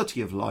quality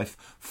of life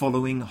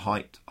following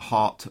heart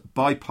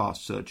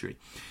bypass surgery.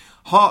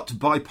 Heart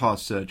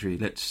bypass surgery.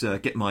 Let's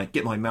get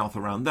my mouth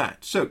around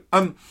that. So,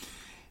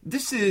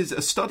 this is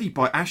a study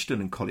by Ashton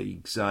and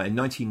colleagues in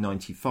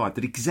 1995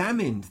 that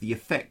examined the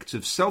effects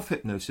of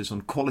self-hypnosis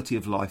on quality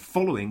of life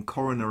following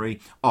coronary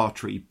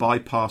artery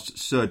bypass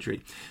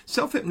surgery.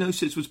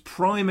 Self-hypnosis was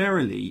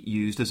primarily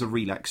used as a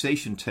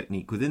relaxation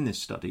technique within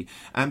this study,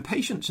 and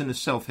patients in the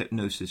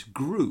self-hypnosis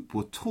group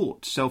were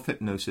taught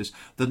self-hypnosis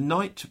the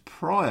night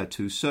prior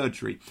to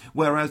surgery,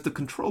 whereas the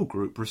control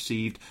group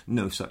received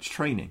no such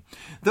training.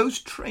 Those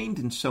trained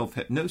in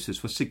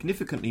self-hypnosis were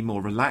significantly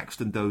more relaxed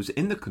than those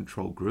in the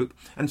control group,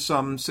 and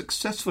some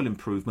successful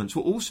improvements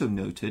were also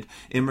noted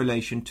in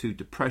relation to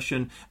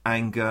depression,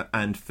 anger,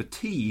 and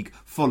fatigue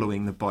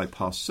following the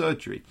bypass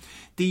surgery.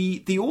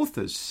 The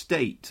authors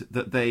state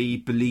that they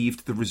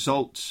believed the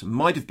results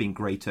might have been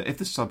greater if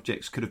the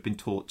subjects could have been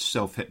taught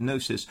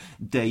self-hypnosis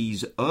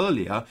days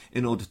earlier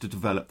in order to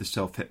develop the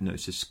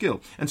self-hypnosis skill.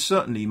 And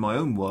certainly my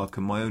own work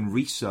and my own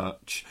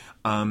research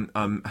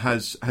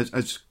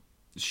has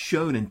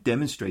shown and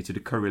demonstrated a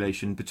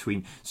correlation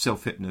between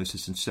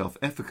self-hypnosis and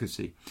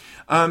self-efficacy.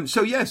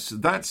 So yes,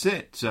 that's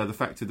it. The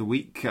fact of the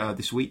week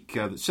this week,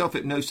 that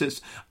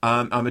self-hypnosis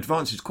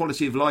advances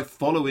quality of life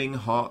following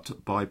heart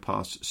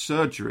bypass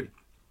surgery.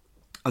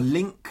 A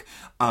link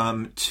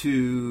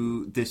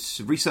to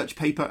this research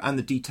paper and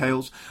the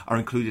details are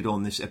included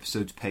on this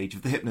episode's page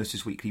of the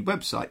Hypnosis Weekly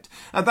website.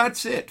 And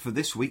that's it for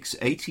this week's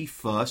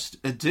 81st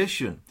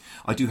edition.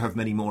 I do have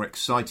many more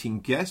exciting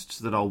guests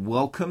that I'll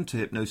welcome to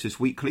Hypnosis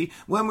Weekly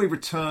when we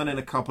return in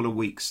a couple of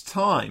weeks'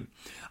 time.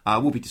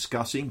 We'll be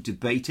discussing,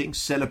 debating,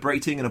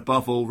 celebrating, and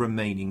above all,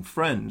 remaining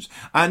friends.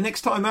 And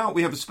next time out,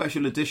 we have a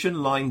special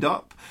edition lined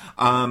up.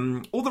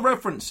 All the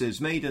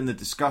references made in the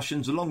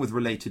discussions, along with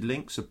related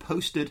links, are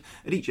posted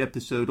at each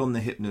episode on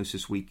the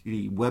Hypnosis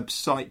Weekly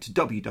website,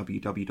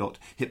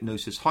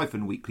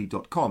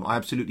 www.hypnosis-weekly.com. I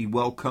absolutely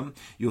welcome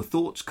your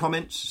thoughts,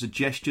 comments,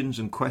 suggestions,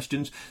 and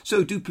questions.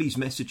 So do please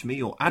message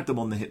me or add them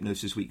on the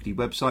Hypnosis Weekly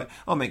website.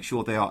 I'll make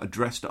sure they are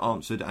addressed,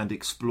 answered, and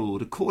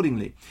explored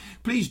accordingly.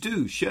 Please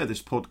do share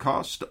this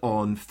podcast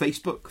on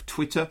Facebook,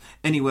 Twitter,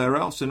 anywhere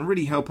else, and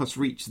really help us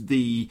reach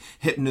the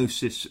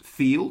hypnosis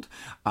field.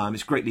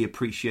 It's greatly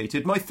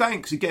appreciated. My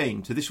thanks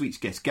again to this week's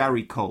guest,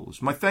 Gary Coles.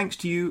 My thanks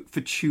to you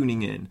for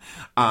tuning in.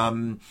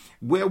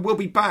 We'll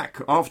be back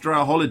after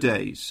our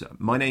holidays.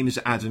 My name is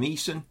Adam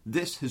Eason.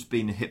 This has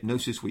been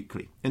Hypnosis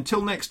Weekly.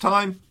 Until next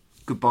time,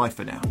 goodbye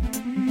for now.